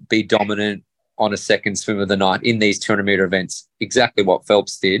still be dominant on a second swim of the night in these 200-meter events? Exactly what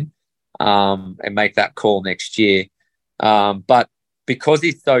Phelps did, and make that call next year. But because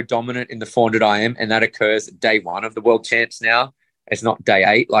he's so dominant in the 400 IM, and that occurs day one of the world champs now, it's not day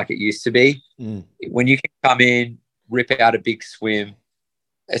 8 like it used to be. When you can come in, rip out a big swim,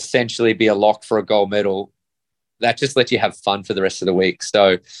 essentially be a lock for a gold medal, that just lets you have fun for the rest of the week.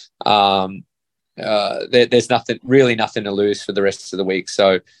 So there's nothing to lose for the rest of the week.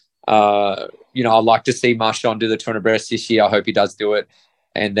 So, I'd like to see Marchand do the 200 breast this year. I hope he does do it.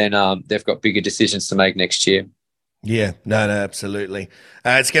 And then they've got bigger decisions to make next year. Yeah, no, absolutely.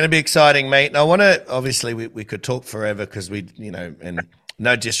 It's going to be exciting, mate. And I want to, obviously, we could talk forever because and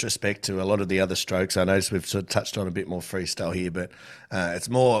no disrespect to a lot of the other strokes. I noticed we've sort of touched on a bit more freestyle here, but it's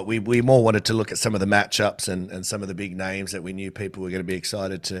more, we more wanted to look at some of the matchups and some of the big names that we knew people were going to be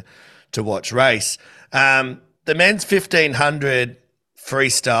excited to watch race. The men's 1500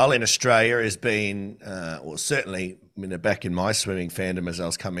 freestyle in Australia has been, certainly, back in my swimming fandom as I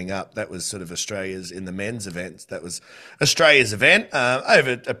was coming up, that was sort of Australia's, in the men's events, that was Australia's event.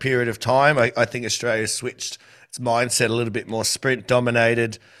 Over a period of time, I think Australia switched its mindset a little bit more sprint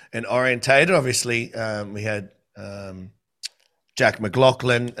dominated and orientated. Obviously, we had Jack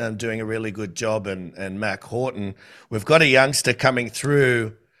McLaughlin doing a really good job and Mac Horton. We've got a youngster coming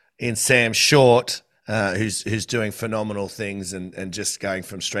through in Sam Short, who's doing phenomenal things and just going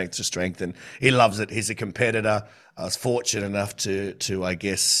from strength to strength, and he loves it. He's a competitor. I was fortunate enough to I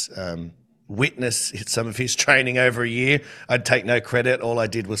guess, witness some of his training over a year. I'd take no credit. All I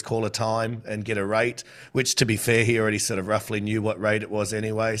did was call a time and get a rate, which, to be fair, he already sort of roughly knew what rate it was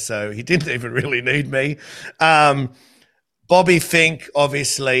anyway, so he didn't even really need me. Bobby Fink,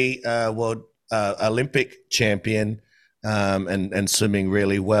 obviously, world Olympic champion, and swimming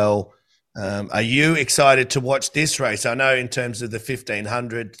really well. Are you excited to watch this race? I know in terms of the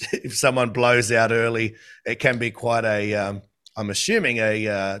 1500, if someone blows out early, it can be quite I'm assuming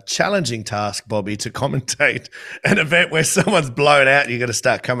a challenging task, Bobby, to commentate an event where someone's blown out. You've got to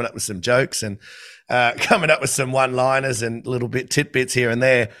start coming up with some jokes and coming up with some one-liners and little bit tidbits here and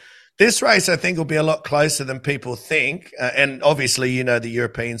there. This race, I think, will be a lot closer than people think. And obviously, the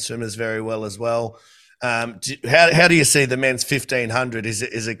European swimmers very well as well. How do you see the men's 1500? Is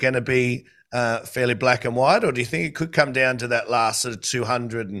it going to be fairly black and white, or do you think it could come down to that last sort of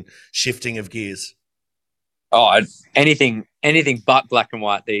 200 and shifting of gears? Oh, anything but black and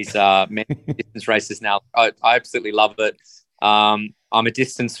white, these men's distance races now. I absolutely love it. I'm a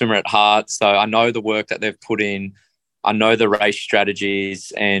distance swimmer at heart, so I know the work that they've put in. I know the race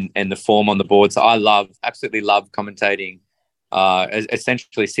strategies and the form on the board. So I absolutely love commentating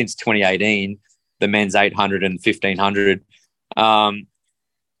essentially since 2018. The men's 800 and 1500. And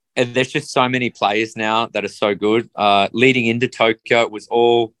there's just so many players now that are so good. Leading into Tokyo, it was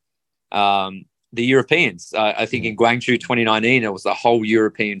all the Europeans. I think in Guangzhou 2019, it was the whole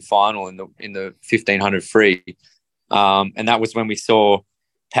European final in the 1500 free. And that was when we saw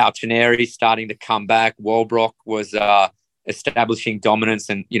Palcineri starting to come back. Walbrock was establishing dominance,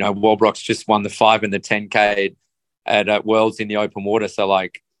 and Walbrock's just won the 5 and the 10K at Worlds in the open water. So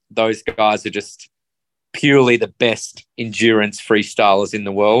like those guys are just purely the best endurance freestylers in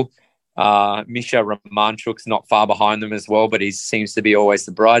the world. Misha Romanchuk's not far behind them as well, but he seems to be always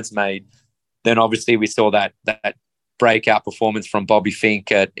the bridesmaid. Then obviously we saw that breakout performance from Bobby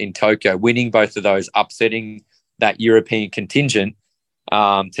Fink in Tokyo, winning both of those, upsetting that European contingent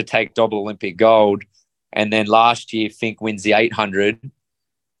to take double Olympic gold. And then last year, Fink wins the 800,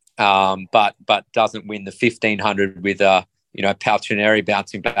 but doesn't win the 1500 with Paltrinieri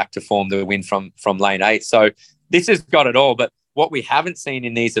bouncing back to form the win from lane 8. So this has got it all. But what we haven't seen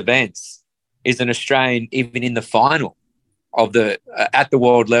in these events is an Australian even in the final of at the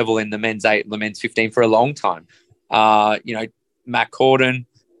world level in the men's 8 and the men's 15 for a long time. Matt Corden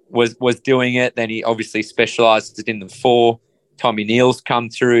was doing it. Then he obviously specialised in the 4. Tommy Neal's come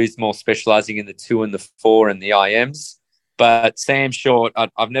through. He's more specialising in the 2 and the 4 and the IMs. But Sam Short,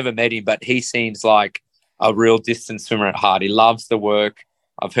 I've never met him, but he seems like a real distance swimmer at heart. He loves the work.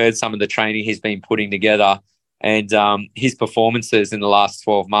 I've heard some of the training he's been putting together, and his performances in the last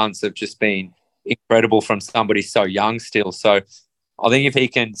 12 months have just been incredible from somebody so young still. So I think if he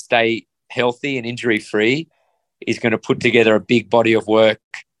can stay healthy and injury-free, he's going to put together a big body of work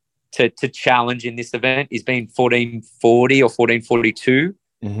to challenge in this event. He's been 1440 or 1442,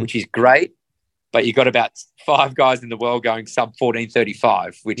 which is great. But you've got about 5 guys in the world going sub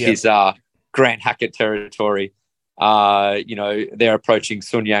 1435, which is Grant Hackett territory. They're approaching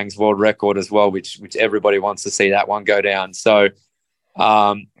Sun Yang's world record as well, which everybody wants to see that one go down. So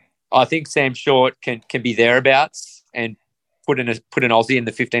I think Sam Short can be thereabouts and put an Aussie in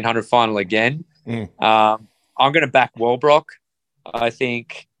the 1500 final again. I'm going to back Walbrock. I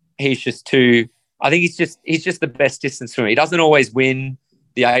think he's just the best distance swimmer. He doesn't always win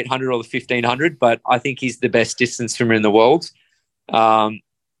the 800 or the 1500, but I think he's the best distance swimmer in the world. In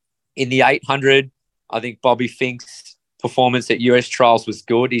the 800, I think Bobby Fink's performance at US trials was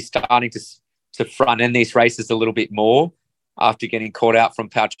good. He's starting to front end these races a little bit more after getting caught out from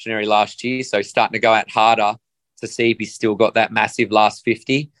Paltrinieri last year. So he's starting to go out harder to see if he's still got that massive last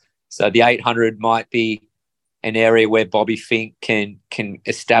 50. So the 800 might be an area where Bobby Fink can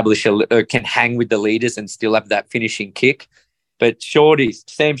establish can hang with the leaders and still have that finishing kick. But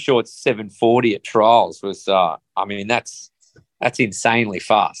Sam Short's 740 at trials was, that's insanely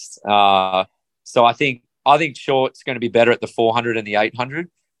fast. So I think Short's going to be better at the 400 and the 800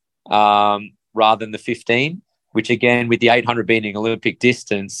 rather than the 15, which again, with the 800 being an Olympic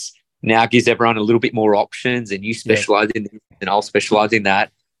distance, now gives everyone a little bit more options, and you specialise in this and I'll specialise in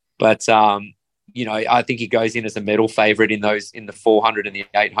that. But, I think he goes in as a medal favourite in the 400 and the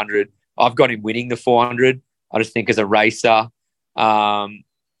 800. I've got him winning the 400. I just think as a racer, and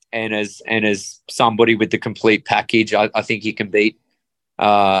as somebody with the complete package, I think he can beat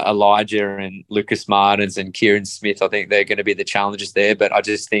Elijah and Lucas Martins and Kieran Smith. I think they're going to be the challengers there, but I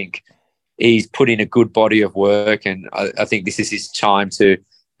just think he's put in a good body of work, and I think this is his time to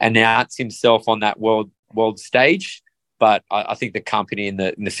announce himself on that world stage. But I think the company in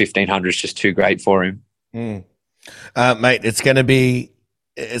the 1500 is just too great for him. Mate, it's going to be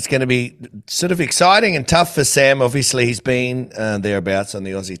sort of exciting and tough for Sam. Obviously, he's been thereabouts on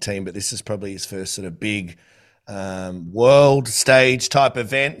the Aussie team, but this is probably his first sort of big world stage type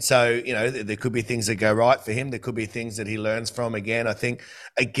event. So, there could be things that go right for him. There could be things that he learns from again. I think,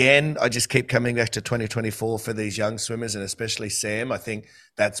 I just keep coming back to 2024 for these young swimmers, and especially Sam. I think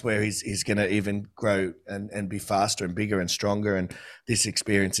that's where he's going to even grow and be faster and bigger and stronger. And this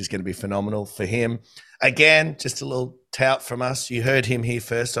experience is going to be phenomenal for him. Again, just a little tout from us. You heard him here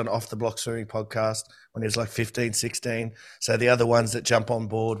first on Off the Block Swimming podcast when he was like 15, 16. So the other ones that jump on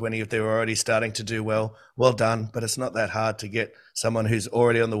board when they were already starting to do well done. But it's not that hard to get someone who's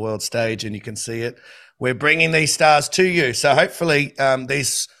already on the world stage, and you can see it. We're bringing these stars to you. So hopefully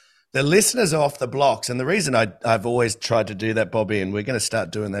the listeners are off the blocks. And the reason I've always tried to do that, Bobby, and we're going to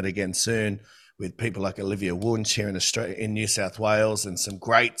start doing that again soon with people like Olivia Wunsch here in Australia, in New South Wales, and some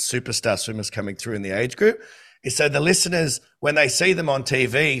great superstar swimmers coming through in the age group, is so the listeners, when they see them on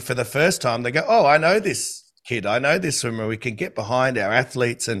TV for the first time, they go, oh, I know this kid. I know this swimmer. We can get behind our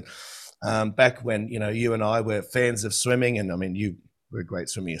athletes. And back when, you and I were fans of swimming, and I mean, you were a great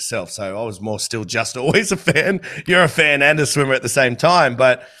swimmer yourself, so I was more still just always a fan. You're a fan and a swimmer at the same time.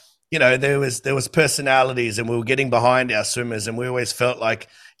 But, there was personalities, and we were getting behind our swimmers, and we always felt like,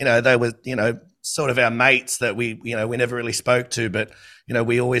 they were, sort of our mates that we never really spoke to, but,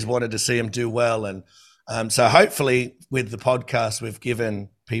 we always wanted to see them do well. And so hopefully with the podcast, we've given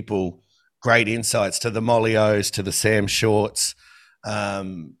people great insights to the Molly O's, to the Sam Shorts,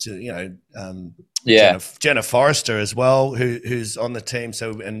 Jenna Forrester as well, who's on the team.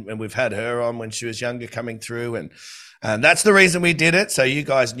 So and we've had her on when she was younger coming through, and that's the reason we did it. So you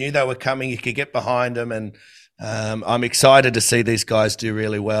guys knew they were coming. You could get behind them, and I'm excited to see these guys do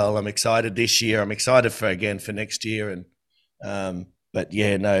really well. I'm excited this year. I'm excited for next year. And but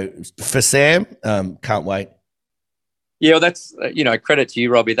yeah, no, for Sam, can't wait. Yeah, well, that's, credit to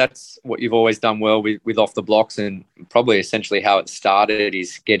you, Robbie. That's what you've always done well with Off the Blocks, and probably essentially how it started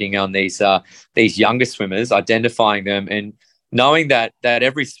is getting on these younger swimmers, identifying them, and knowing that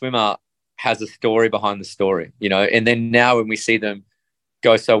every swimmer has a story behind the story, and then now when we see them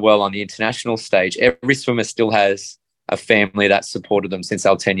go so well on the international stage, every swimmer still has a family that supported them since they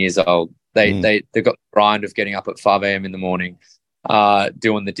were 10 years old. They've got the grind of getting up at 5 a.m. in the morning,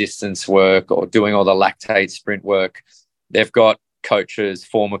 doing the distance work or doing all the lactate sprint work. They've got coaches,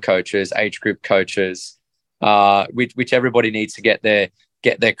 former coaches, age group coaches, which everybody needs to get their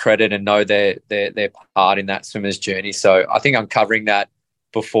credit and know their part in that swimmer's journey. So I think uncovering that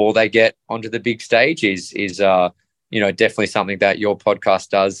before they get onto the big stage is definitely something that your podcast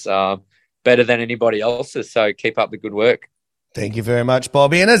does better than anybody else's. So keep up the good work. Thank you very much,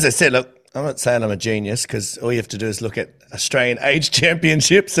 Bobby. And as I said, look, I'm not saying I'm a genius, because all you have to do is look at Australian age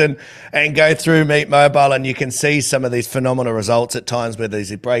championships and go through Meet Mobile, and you can see some of these phenomenal results at times where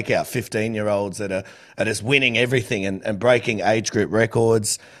these breakout 15-year-olds that are just winning everything and breaking age group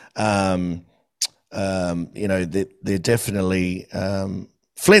records. They're definitely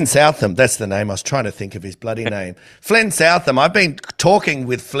Flynn Southam, that's the name. I was trying to think of his bloody name. Flynn Southam. I've been talking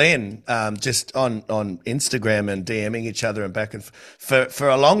with Flynn just on Instagram and DMing each other and back and for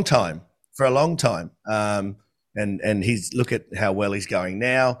a long time. And he's, look at how well he's going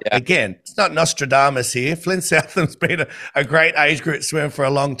now. Yeah. Again, it's not Nostradamus here. Flynn Southam's been a great age group swimmer for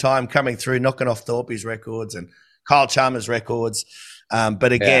a long time, coming through, knocking off Thorpe's records and Kyle Chalmers' records.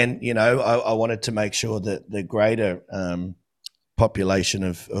 But again, I wanted to make sure that the greater population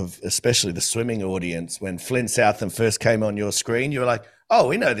of especially the swimming audience, when Flynn Southam first came on your screen, you were like, oh,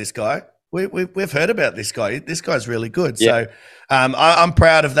 we know this guy. We've heard about this guy. This guy's really good. Yeah. So I'm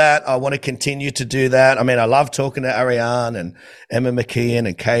proud of that. I want to continue to do that. I mean, I love talking to Ariarne and Emma McKeon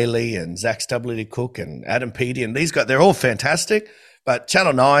and Kaylee and Zach W. Cook and Adam Peaty, and these guys, they're all fantastic. But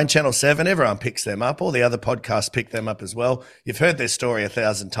Channel 9, Channel 7, everyone picks them up. All the other podcasts pick them up as well. You've heard their story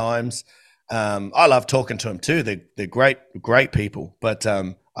 1,000 times. I love talking to them too. They're great people. But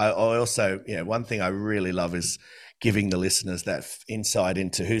I also, one thing I really love is giving the listeners that insight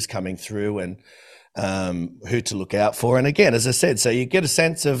into who's coming through and who to look out for. And again, as I said, so you get a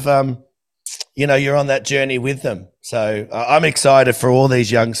sense of, you're on that journey with them. So I'm excited for all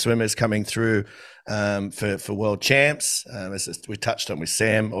these young swimmers coming through for world champs. As we touched on with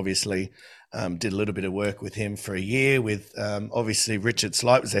Sam, obviously. Did a little bit of work with him for a year with obviously Richard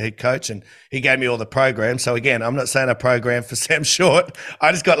Slight was the head coach, and he gave me all the programs. So again, I'm not saying a program for Sam Short.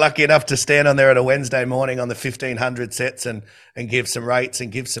 I just got lucky enough to stand on there at a Wednesday morning on the 1500 sets and give some rates and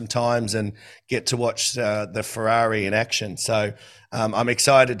give some times and get to watch the Ferrari in action. So I'm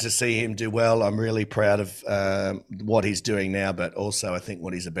excited to see him do well. I'm really proud of what he's doing now, but also I think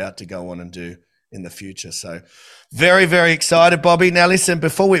what he's about to go on and do in the future. So very, very excited, Bobby. Now listen,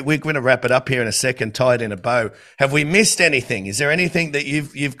 before we're going to wrap it up here in a second, tie it in a bow. Have we missed anything? Is there anything that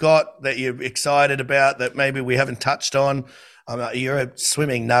you've got that you're excited about that maybe we haven't touched on? You're a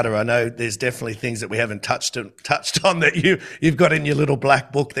swimming nutter. I know there's definitely things that we haven't touched on that you've got in your little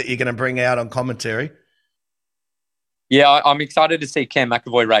black book that you're going to bring out on commentary. Yeah, I'm excited to see Cam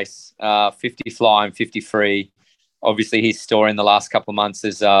McEvoy race 50 fly and 50 free. Obviously, his story in the last couple of months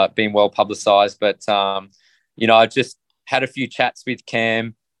has been well publicised, but, I just had a few chats with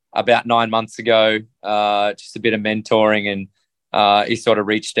Cam about 9 months ago, just a bit of mentoring, and he sort of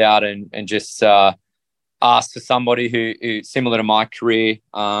reached out and just asked for somebody who similar to my career,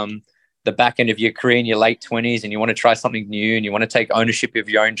 the back end of your career in your late 20s, and you want to try something new and you want to take ownership of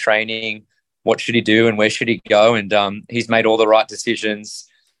your own training. What should he do and where should he go? And he's made all the right decisions.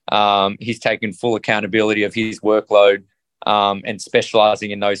 He's taken full accountability of his workload and specialising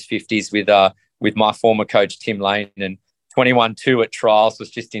in those 50s with my former coach, Tim Lane, and 21-2 at trials was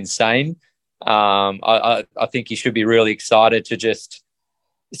just insane. I think he should be really excited to just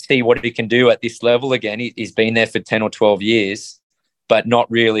see what he can do at this level again. He's been there for 10 or 12 years, but not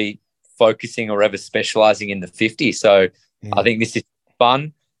really focusing or ever specialising in the 50. So I think this is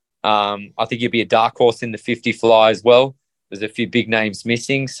fun. I think he'll be a dark horse in the 50 fly as well. There's a few big names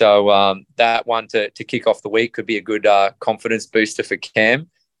missing. So that one to kick off the week could be a good confidence booster for Cam.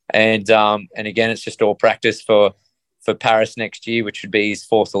 And again, it's just all practice for Paris next year, which would be his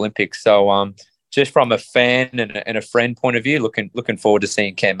fourth Olympics. So just from a fan and a friend point of view, looking forward to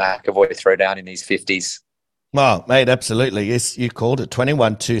seeing Cam McEvoy throw down in these 50s. Well, mate, absolutely. Yes, you called it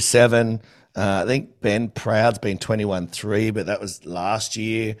 21.27. I think Ben Proud's been 21.3, but that was last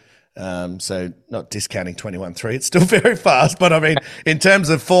year. So not discounting 21.3. It's still very fast. But, I mean, in terms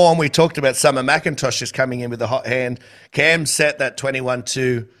of form, we talked about Summer McIntosh is coming in with a hot hand. Cam set that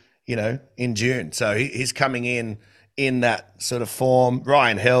 21.2, in June. So he's coming in that sort of form.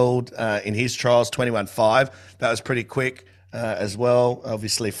 Ryan held in his trials 21.5. That was pretty quick. As well.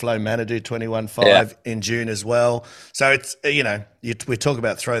 Obviously, Flo Manadoo 21.5 in June as well. So it's, we talk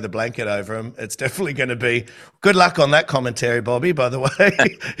about throw the blanket over him. It's definitely going to be good luck on that commentary, Bobby, by the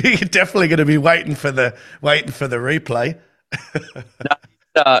way. You're definitely going to be waiting for the replay.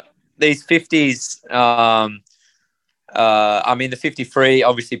 These 50s, the 53,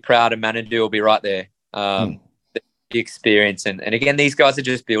 obviously Proud and Manadoo will be right there. The experience. And again, these guys are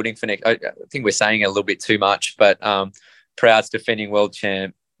just building for next. I think we're saying a little bit too much, but Proud's defending world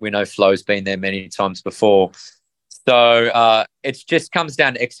champ. We know Flo's been there many times before. So it just comes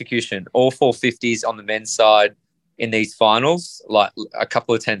down to execution. All 450s on the men's side in these finals, like a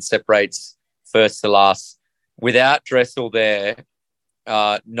couple of 10 separates first to last. Without Dressel there,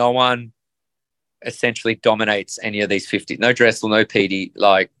 no one essentially dominates any of these 50s. No Dressel, no Petey.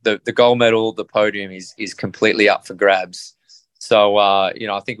 Like the gold medal, the podium is completely up for grabs. So, I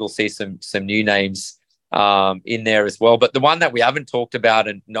think we'll see some new names in there as well. But the one that we haven't talked about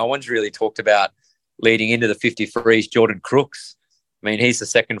and no one's really talked about leading into the 53 is Jordan Crooks. I mean, he's the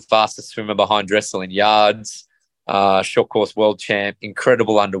second fastest swimmer behind Dressel in yards, short course world champ,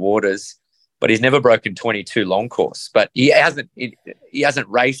 incredible underwaters, but he's never broken 22 long course. But he hasn't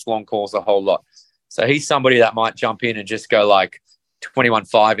raced long course a whole lot. So he's somebody that might jump in and just go like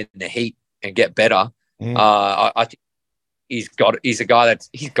 21.5 in the heat and get better. I think he's a guy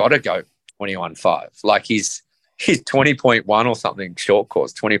he's got to go 21.5. Like he's 20.1 or something short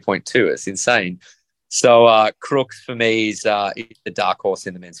course, 20.2. It's insane. So Crooks for me is the dark horse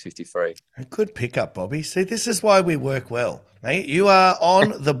in the men's 53. A good pickup, Bobby. See, this is why we work well, mate. You are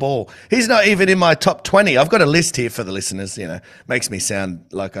on the ball. He's not even in my top 20. I've got a list here for the listeners. Makes me sound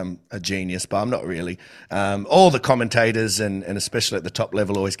like I'm a genius, but I'm not really. All the commentators and especially at the top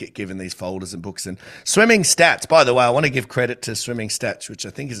level always get given these folders and books and swimming stats. By the way, I want to give credit to Swimming Stats, which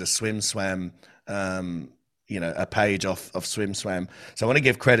I think is a Swim Swam a page of Swim Swam. So I want to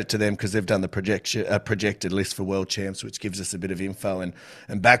give credit to them because they've done the projected list for world champs, which gives us a bit of info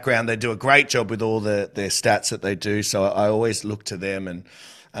and background. They do a great job with all their stats that they do. So I always look to them and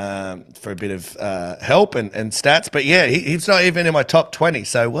for a bit of help and stats. But yeah, he's not even in my top 20.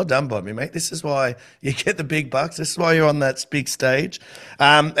 So well done, Bobby, mate. This is why you get the big bucks. This is why you're on that big stage.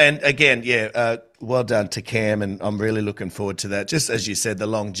 And again, well done to Cam. And I'm really looking forward to that. Just as you said, the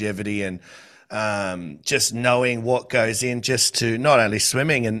longevity and just knowing what goes in just to not only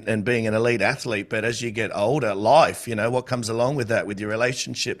swimming and being an elite athlete, but as you get older, life, what comes along with that, with your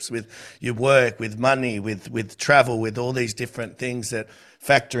relationships, with your work, with money, with travel, with all these different things that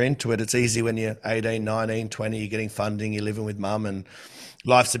factor into it. It's easy when you're 18, 19, 20, you're getting funding, you're living with mum and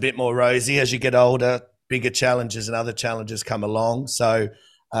life's a bit more rosy. As you get older, bigger challenges and other challenges come along. So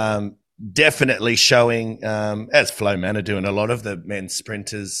definitely showing, as Flo Manadoo and a lot of the men's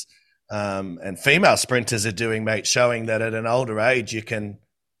sprinters and female sprinters are doing, mate, showing that at an older age you can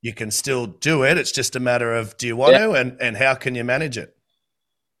still do it. It's just a matter of do you want to and how can you manage it?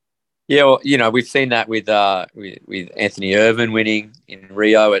 Yeah, well, we've seen that with Anthony Irvin winning in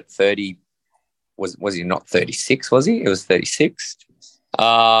Rio at 30. Was he not 36? Was he? It was 36.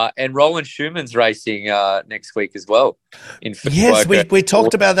 And Roland Schumann's racing next week as well. Yes, we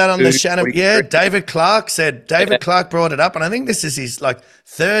talked about that on the Shannon. Yeah, David Clark Clark brought it up, and I think this is his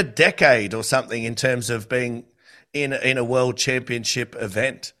third decade or something in terms of being in a world championship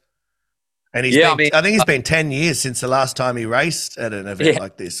event. And I think he's been 10 years since the last time he raced at an event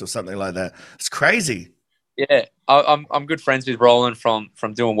like this or something like that. It's crazy. Yeah, I'm good friends with Roland from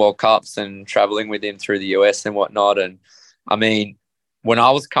doing World Cups and traveling with him through the US and whatnot. And I mean, when I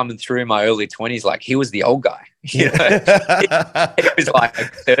was coming through my early 20s, he was the old guy. He was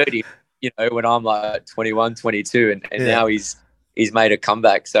 30, when I'm 21, 22, and now he's made a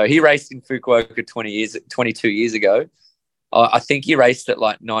comeback. So he raced in Fukuoka 22 years ago. I think he raced at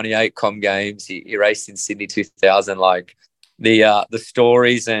 98 Com Games. He raced in Sydney 2000. The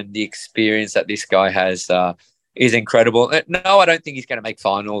stories and the experience that this guy has is incredible. No, I don't think he's going to make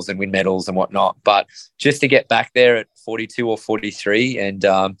finals and win medals and whatnot, but just to get back there at 42 or 43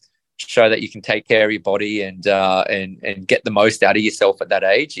 and show that you can take care of your body and get the most out of yourself at that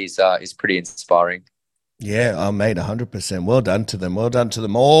age is pretty inspiring. Yeah, mate, 100%. Well done to them. Well done to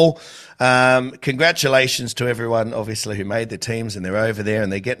them all. Congratulations to everyone, obviously, who made the teams, and they're over there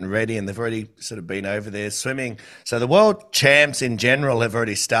and they're getting ready, and they've already sort of been over there swimming. So the world champs in general have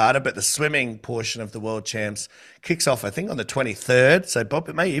already started, but the swimming portion of the world champs kicks off, I think, on the 23rd. So, Bob,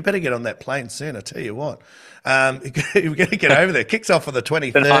 mate, you better get on that plane soon, I tell you what. You're going to get over there. Kicks off on the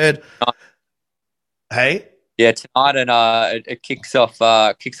 23rd. Hey? Yeah, tonight, and it kicks off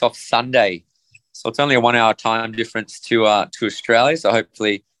Sunday. So it's only a 1 hour time difference to Australia. So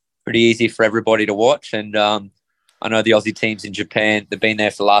hopefully pretty easy for everybody to watch. And I know the Aussie teams in Japan, they've been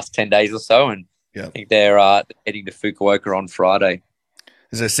there for the last 10 days or so. And I think they're heading to Fukuoka on Friday.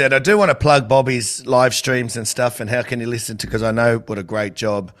 As I said, I do want to plug Bobby's live streams and stuff, and how can you listen to, because I know what a great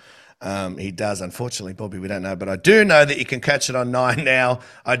job he does. Unfortunately, Bobby, we don't know, but I do know that you can catch it on 9 now.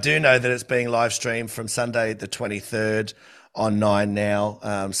 I do know that it's being live streamed from Sunday the 23rd on 9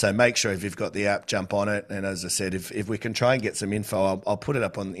 now. So make sure if you've got the app, jump on it. And as I said, if we can try and get some info, I'll put it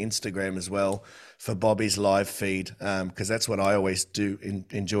up on Instagram as well for Bobby's live feed, because that's what I always do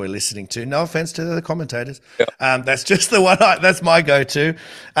enjoy listening to. No offense to the commentators. That's just the one. That's my go-to.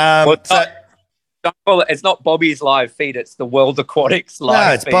 Don't call it. It's not Bobby's live feed. It's the World Aquatics live feed.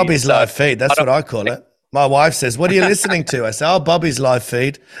 No, it's Bobby's live feed. That's what I call it. My wife says, "What are you listening to?" I say, "Oh, Bobby's live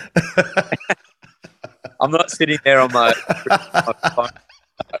feed." I'm not sitting there on my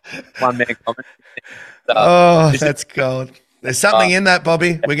one-man comment. That's gold. There's something in that,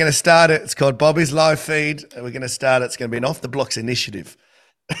 Bobby. We're going to start it. It's called Bobby's Live Feed. We're going to start it. It's going to be an off-the-blocks initiative.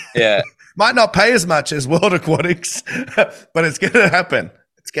 Yeah. Might not pay as much as World Aquatics, but it's going to happen.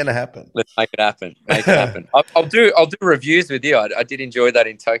 It's going to happen. Let's make it happen. I'll do reviews with you. I did enjoy that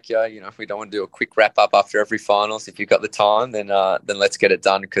in Tokyo. You know, if we don't want to do a quick wrap up after every finals, if you've got the time, then let's get it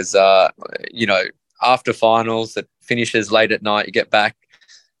done, because after finals, it finishes late at night. You get back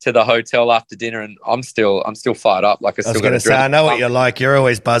to the hotel after dinner, and I'm still fired up. Like I was going to say, I know what you're like. You're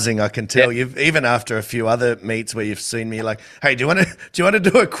always buzzing. I can tell. You've even after a few other meets where you've seen me, like, hey, do you want to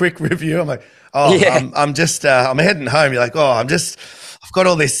do a quick review? I'm like, I'm just I'm heading home. You're like, I've got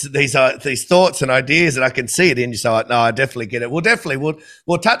all these thoughts and ideas, and I can see it in you. So no, I definitely get it. We'll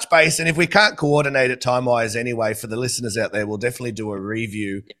touch base, and if we can't coordinate it time wise anyway, for the listeners out there, we'll definitely do a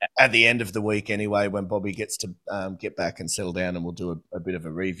review at the end of the week anyway, when Bobby gets to get back and settle down, and we'll do a bit of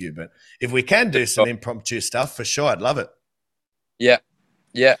a review. But if we can do some impromptu stuff, for sure, I'd love it. Yeah,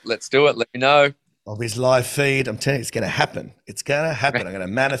 let's do it. Let me know. Bobby's live feed. I'm telling you, it's going to happen. It's going to happen. I'm going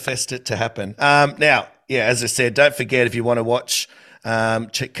to manifest it to happen. Now, as I said, don't forget, if you want to watch.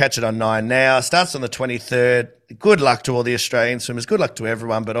 Catch it on 9 now. Starts on the 23rd. Good luck to all the Australian swimmers. Good luck to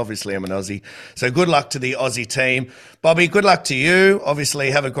everyone, but obviously I'm an Aussie. So good luck to the Aussie team. Bobby, good luck to you. Obviously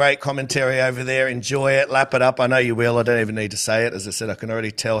have a great commentary over there. Enjoy it. Lap it up. I know you will. I don't even need to say it. As I said, I can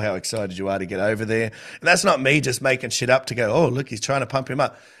already tell how excited you are to get over there. And that's not me just making shit up to go, oh, look, he's trying to pump him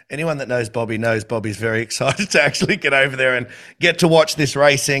up. Anyone that knows Bobby knows Bobby's very excited to actually get over there and get to watch this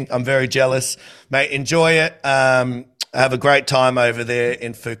racing. I'm very jealous. Mate, enjoy it. Have a great time over there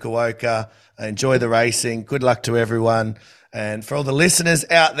in Fukuoka. Enjoy the racing. Good luck to everyone. And for all the listeners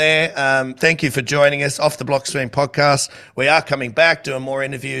out there, thank you for joining us. Off the Block Swimming Podcast. We are coming back, doing more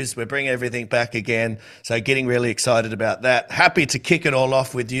interviews. We're bringing everything back again. So getting really excited about that. Happy to kick it all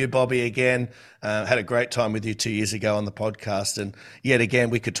off with you, Bobby, again. Had a great time with you 2 years ago on the podcast. And yet again,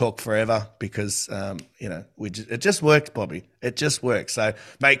 we could talk forever because, it just worked, Bobby. It just worked. So,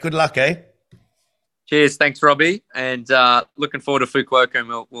 mate, good luck, eh? Cheers. Thanks, Robbie. And looking forward to Fukuoka, and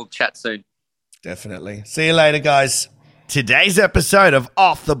we'll chat soon. Definitely. See you later, guys. Today's episode of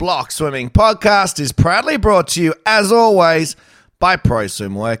Off the Block Swimming Podcast is proudly brought to you, as always, by Pro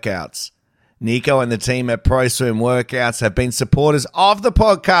Swim Workouts. Nico and the team at Pro Swim Workouts have been supporters of the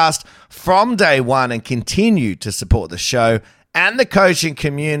podcast from day one and continue to support the show and the coaching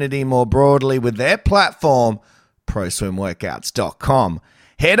community more broadly with their platform, proswimworkouts.com.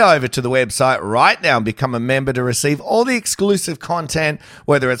 Head over to the website right now and become a member to receive all the exclusive content,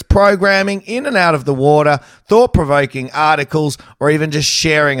 whether it's programming in and out of the water, thought-provoking articles, or even just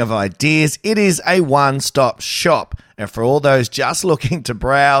sharing of ideas. It is a one-stop shop. And for all those just looking to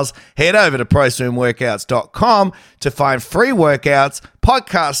browse, head over to proswimworkouts.com to find free workouts,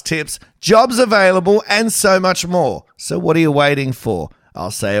 podcast tips, jobs available, and so much more. So what are you waiting for? I'll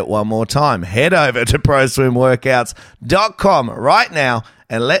say it one more time. Head over to proswimworkouts.com right now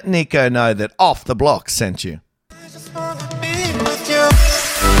and let Nico know that Off the Block sent you.